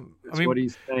 That's what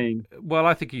he's saying. Well,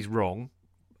 I think he's wrong.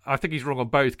 I think he's wrong on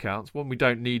both counts. One, we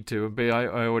don't need to, and B, I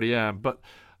already am. But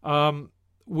I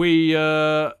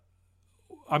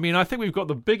think we've got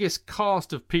the biggest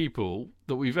cast of people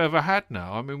that we've ever had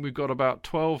now. I mean, we've got about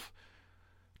 12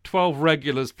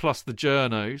 regulars plus the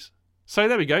journos. So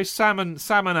there we go. Sam and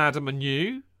Adam and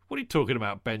you. What are you talking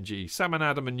about, Benji? Sam and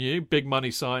Adam and you. Big money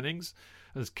signings,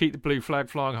 as Keep the Blue Flag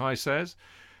Flying High says.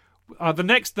 The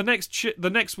next,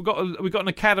 we've got an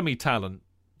academy talent.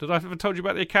 Did I ever told you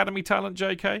about the academy talent,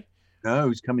 JK? No,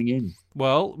 who's coming in?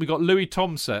 Well, we got Louis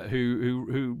Tomset,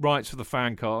 who writes for the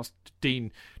Fancast.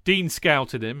 Dean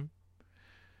scouted him,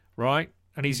 right?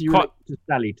 And he's quite to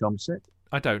Sally Tomset.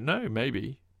 I don't know.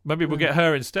 Maybe we'll get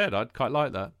her instead. I'd quite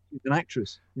like that. She's an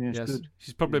actress. Yeah, yes, good.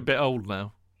 She's probably a bit old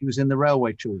now. She was in The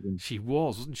Railway Children. She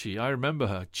wasn't she? I remember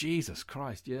her. Jesus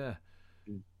Christ, yeah.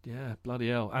 Yeah, bloody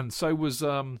hell. And so was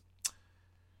Jenny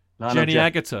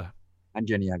Agutter. And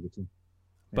Jenny Agutter.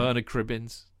 Yeah. Bernard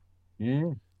Cribbins.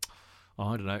 Yeah. Oh,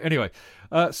 I don't know. Anyway,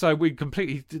 so we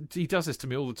completely... He does this to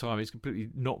me all the time. He's completely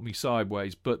knocked me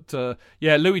sideways. But,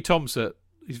 Louis Tomset,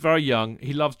 he's very young.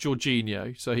 He loves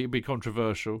Jorginho, so he'll be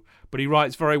controversial. But he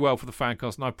writes very well for the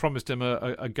Fancast, and I promised him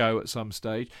a go at some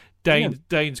stage.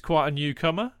 Dane's quite a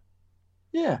newcomer.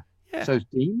 Yeah. So's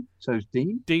Dean.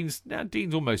 Dean's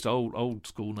almost old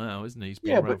school now, isn't he? He's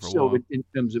been around but for still, a while. In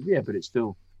terms of but it's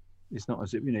still, it's not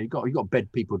as if you've got to bed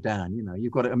people down.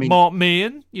 You've got to. I mean, Mark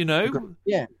Meehan,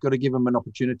 got to give them an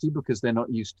opportunity because they're not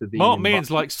used to the. Mark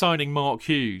Meehan's like signing Mark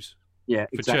Hughes. Yeah,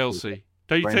 for exactly. Chelsea.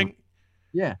 Don't you think?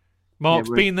 Yeah. Mark's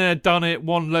been there, done it,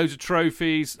 won loads of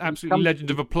trophies. Absolutely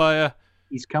legend of a player.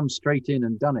 He's come straight in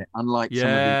and done it. Unlike some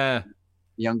of the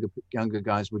younger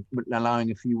guys, with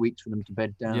allowing a few weeks for them to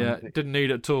bed down. Yeah, didn't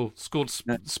need it at all. Scored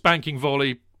spanking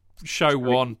volley, show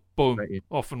one, boom,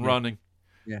 off and running.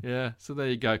 Yeah, so there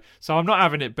you go. So I'm not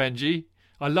having it, Benji.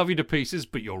 I love you to pieces,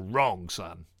 but you're wrong,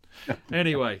 son.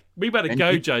 Anyway, we better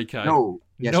go,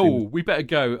 JK. We better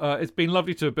go. It's been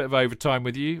lovely to do a bit of overtime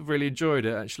with you. Really enjoyed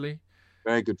it, actually.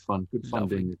 Very good fun. Good fun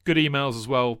doing it. Good emails as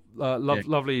well.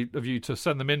 Lovely of you to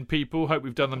send them in, people. Hope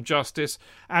we've done them justice.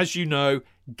 As you know,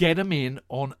 get them in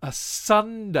on a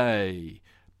Sunday,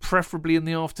 preferably in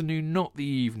the afternoon, not the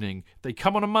evening. If they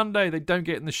come on a Monday, they don't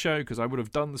get in the show because I would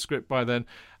have done the script by then.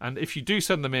 And if you do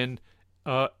send them in,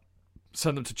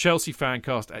 send them to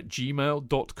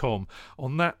chelseafancast@gmail.com.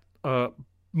 On that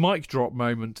mic drop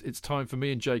moment, it's time for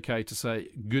me and JK to say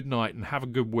good night and have a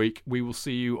good week. We will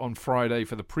see you on Friday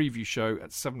for the preview show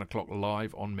at 7 o'clock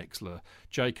live on Mixlr.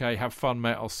 JK, have fun,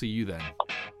 mate. I'll see you then.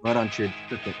 Right on, Chid.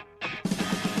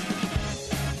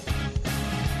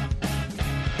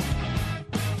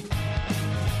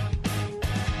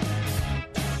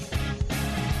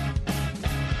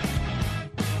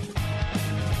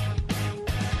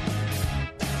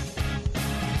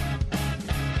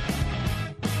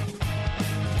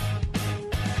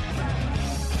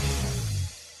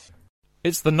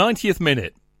 It's the 90th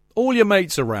minute. All your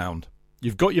mates around.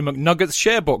 You've got your McNuggets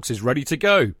share boxes ready to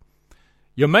go.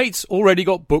 Your mates already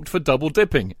got booked for double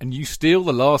dipping, and you steal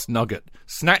the last nugget,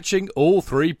 snatching all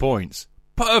 3 points.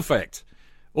 Perfect!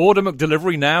 Order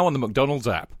McDelivery now on the McDonald's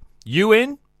app. You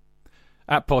in?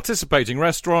 At participating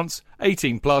restaurants,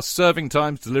 18 plus, serving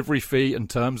times, delivery fee and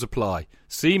terms apply.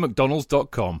 See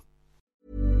mcdonalds.com.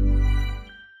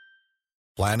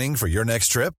 Planning for your next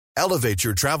trip? Elevate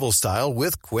your travel style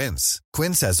with Quince.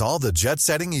 Quince has all the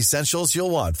jet-setting essentials you'll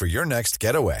want for your next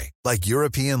getaway, like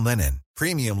European linen,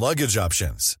 premium luggage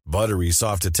options, buttery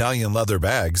soft Italian leather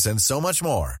bags, and so much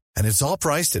more. And it's all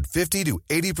priced at 50 to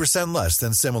 80% less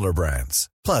than similar brands.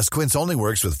 Plus, Quince only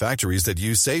works with factories that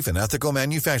use safe and ethical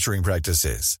manufacturing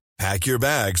practices. Pack your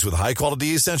bags with high-quality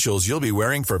essentials you'll be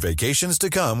wearing for vacations to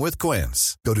come with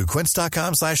Quince. Go to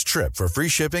quince.com/trip for free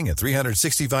shipping and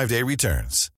 365-day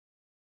returns.